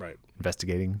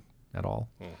 investigating at all.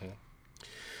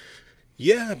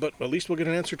 Yeah, but at least we'll get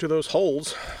an answer to those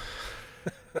holes.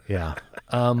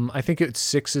 I think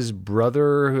it's 6's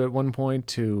brother who at one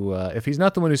point if he's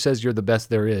not the one who says you're the best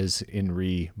there is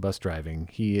in bus driving,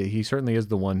 he certainly is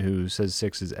the one who says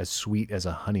 6 is as sweet as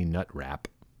a honey nut wrap.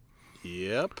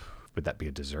 Yep. Would that be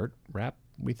a dessert wrap,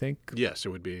 we think? Yes, it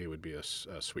would be a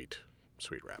sweet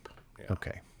wrap. Yeah.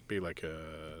 Okay. Be like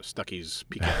a Stuckey's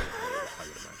pecan, I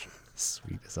would imagine.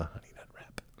 Sweet as a honey nut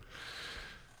wrap.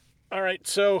 All right,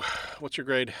 so what's your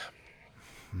grade?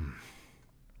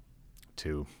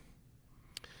 2.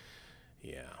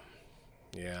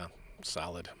 Yeah,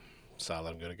 solid.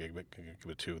 I'm going to give it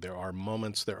 2. There are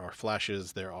moments, there are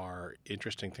flashes, there are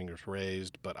interesting things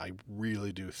raised, but I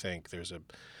really do think there's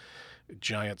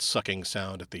giant sucking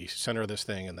sound at the center of this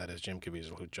thing, and that is Jim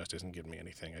Caviezel, who just isn't giving me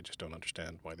anything. I just don't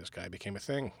understand why this guy became a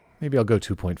thing. Maybe I'll go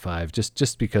 2.5,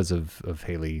 just because of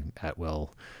Haley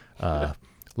Atwell.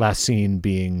 Last scene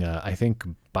being, I think,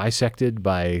 bisected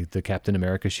by the Captain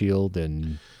America shield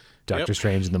and Doctor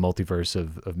Strange in the Multiverse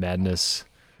of Madness.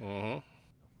 Mm-hmm.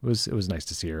 It was nice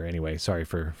to see her. Anyway, sorry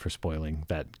for spoiling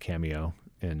that cameo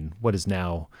in what is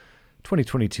now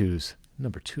 2022's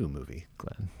number 2 movie,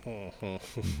 Glenn.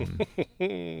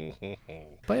 Mm-hmm.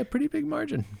 By a pretty big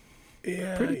margin.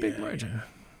 Yeah, pretty big margin.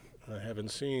 I haven't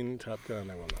seen Top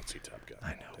Gun. I will not see Top Gun.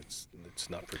 I know. It's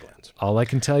not for Glenn's. All I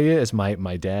can tell you is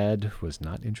my dad was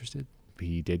not interested.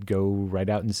 He did go right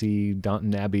out and see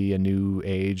Downton Abbey, A New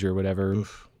Age or whatever.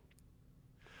 Oof.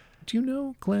 Do you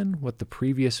know, Glenn, what the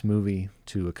previous movie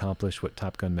to accomplish what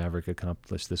Top Gun Maverick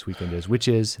accomplished this weekend is, which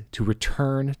is to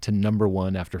return to number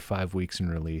 1 after 5 weeks in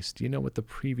release? Do you know what the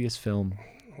previous film...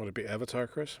 Would it be Avatar,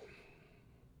 Chris?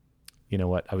 You know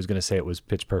what? I was going to say it was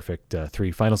Pitch Perfect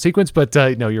 3 Final Sequence, but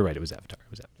no, you're right. It was Avatar.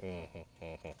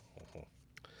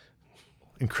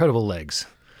 Incredible legs.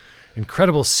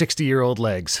 Incredible 60-year-old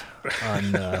legs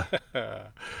on...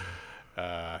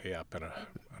 Yeah,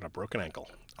 on a broken ankle.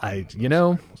 I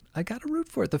got to root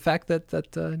for it. The fact that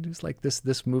it was like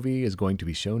this movie is going to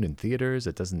be shown in theaters.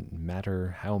 It doesn't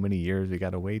matter how many years we got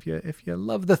to wait. If you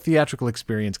love the theatrical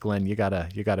experience, Glenn, you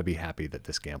gotta be happy that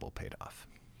this gamble paid off.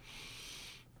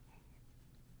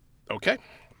 Okay.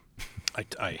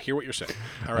 I hear what you're saying.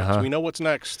 All right, so we know what's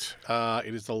next.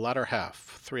 It is the latter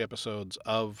half, 3 episodes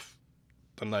of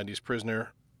The 90s Prisoner.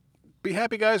 Be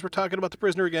happy, guys. We're talking about The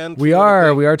Prisoner again. We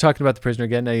are talking about The Prisoner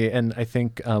again, and I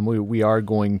think we are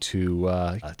going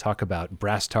to talk about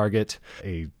Brass Target,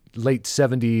 a late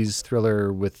 70s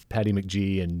thriller with Patty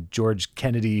McGee and George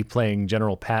Kennedy playing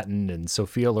General Patton and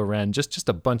Sophia Loren. Just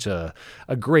a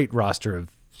great roster of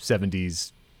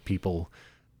 70s people.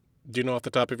 Do you know off the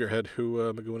top of your head who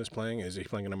McGowan is playing? Is he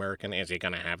playing an American? Is he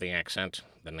going to have the accent,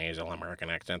 the nasal American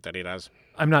accent that he does?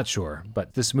 I'm not sure,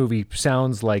 but this movie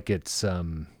sounds like it's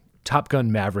Top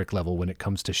Gun Maverick level when it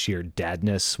comes to sheer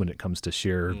dadness, when it comes to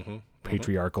sheer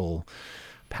patriarchal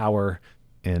power.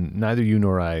 And neither you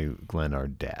nor I, Glenn, are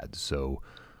dads, so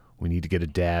we need to get a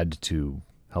dad to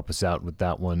help us out with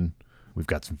that one. We've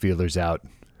got some feelers out.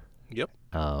 Yep.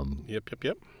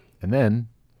 Yep. And then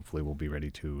hopefully we'll be ready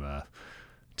to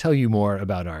tell you more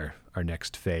about our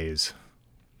next phase.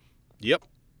 Yep.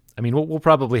 I mean, we'll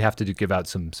probably have to give out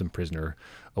some prisoner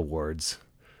awards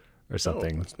or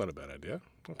something. Oh, that's not a bad idea.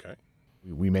 Okay.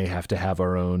 We may have to have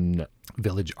our own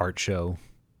village art show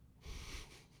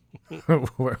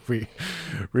where we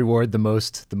reward the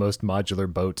most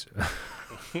modular boat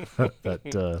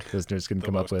that listeners can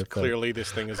come up with. Clearly,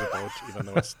 this thing is a boat, even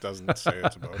though it doesn't say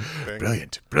it's a boat thing.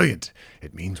 Brilliant.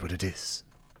 It means what it is.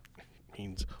 It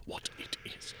means what it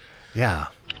is. Yeah.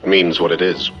 It means what it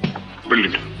is.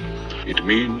 Brilliant. It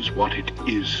means what it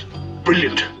is.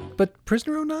 Brilliant. But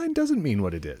Prisoner 09 doesn't mean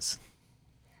what it is.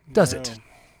 Does it?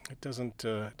 It doesn't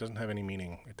have any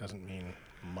meaning. It doesn't mean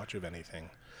much of anything.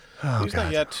 Oh, He's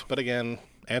not yet, but again,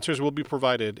 answers will be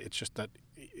provided. It's just that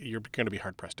you're going to be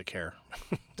hard-pressed to care.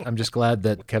 I'm just glad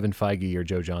that Kevin Feige or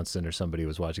Joe Johnston or somebody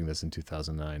was watching this in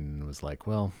 2009 and was like,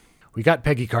 well, we got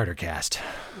Peggy Carter cast.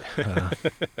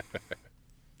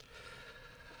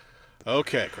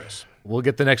 Okay, Chris. We'll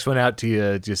get the next one out to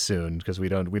you just soon because we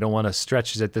don't want to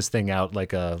stretch this thing out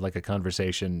like a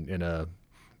conversation in a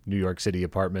New York City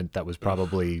apartment that was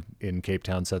probably in Cape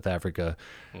Town, South Africa,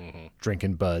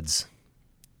 drinking buds.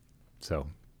 So,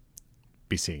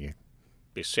 be seeing you.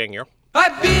 Be seeing you.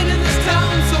 I've been in this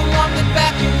town so long that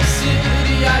back in the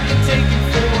city I've been taken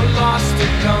for a lost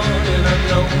and gone, and I'm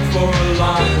known for a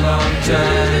long, long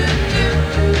time.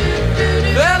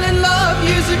 Fell in love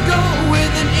years ago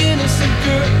with an innocent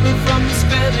girl from the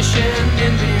Spanish and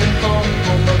Indian home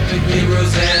of the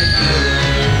heroes and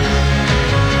villains.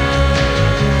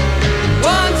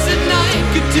 Once at night,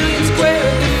 Cotillion Square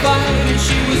they fight, and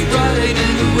she was right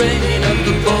in the rain of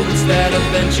the boats that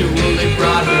eventually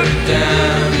brought her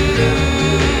down.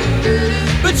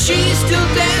 But she's still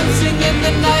dancing in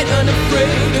the night,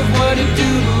 unafraid of what a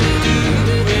dude will do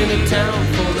in a town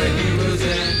full of heroes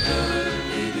and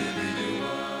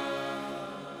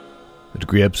The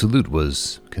Degree Absolute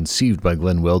was conceived by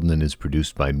Glenn Weldon and is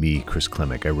produced by me, Chris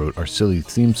Klimek. I wrote our silly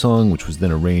theme song, which was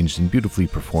then arranged and beautifully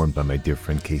performed by my dear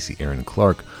friend Casey Aaron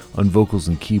Clark on vocals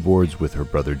and keyboards with her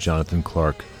brother Jonathan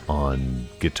Clark on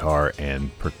guitar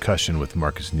and percussion with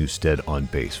Marcus Newstead on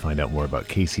bass. Find out more about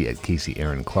Casey at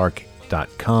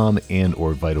CaseyAaronClark.com and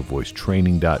or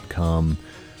VitalVoiceTraining.com.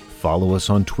 Follow us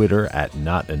on Twitter at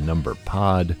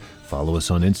NotANumberPod. Follow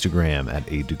us on Instagram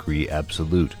at A Degree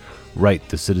Absolute. Write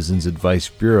the Citizens Advice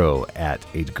Bureau at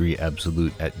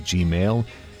adegreeabsolute@gmail.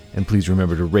 And please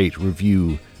remember to rate,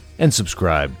 review, and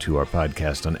subscribe to our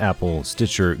podcast on Apple,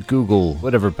 Stitcher, Google,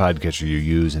 whatever podcatcher you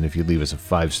use. And if you leave us a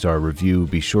 5-star review,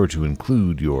 be sure to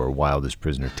include your wildest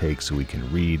prisoner take so we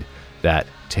can read that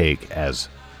take as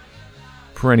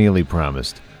perennially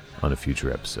promised on a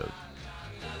future episode.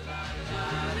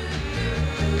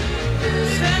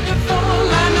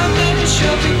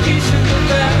 Shall be peace in the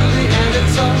valley, and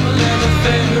it's all an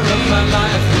affair of my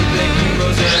life with the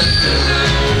heroes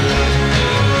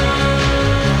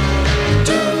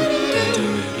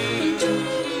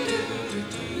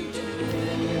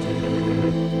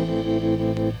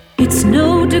It's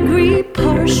no degree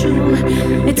partial,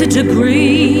 it's a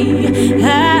degree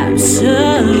absolute.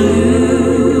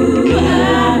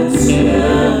 Absolute.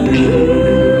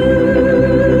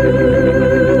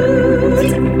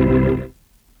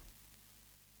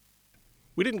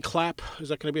 We didn't clap. Is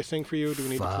that going to be a thing for you? Do we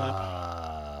need to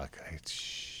clap?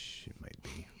 It might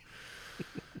be.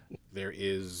 There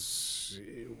is...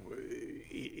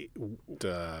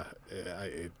 I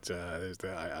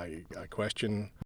question...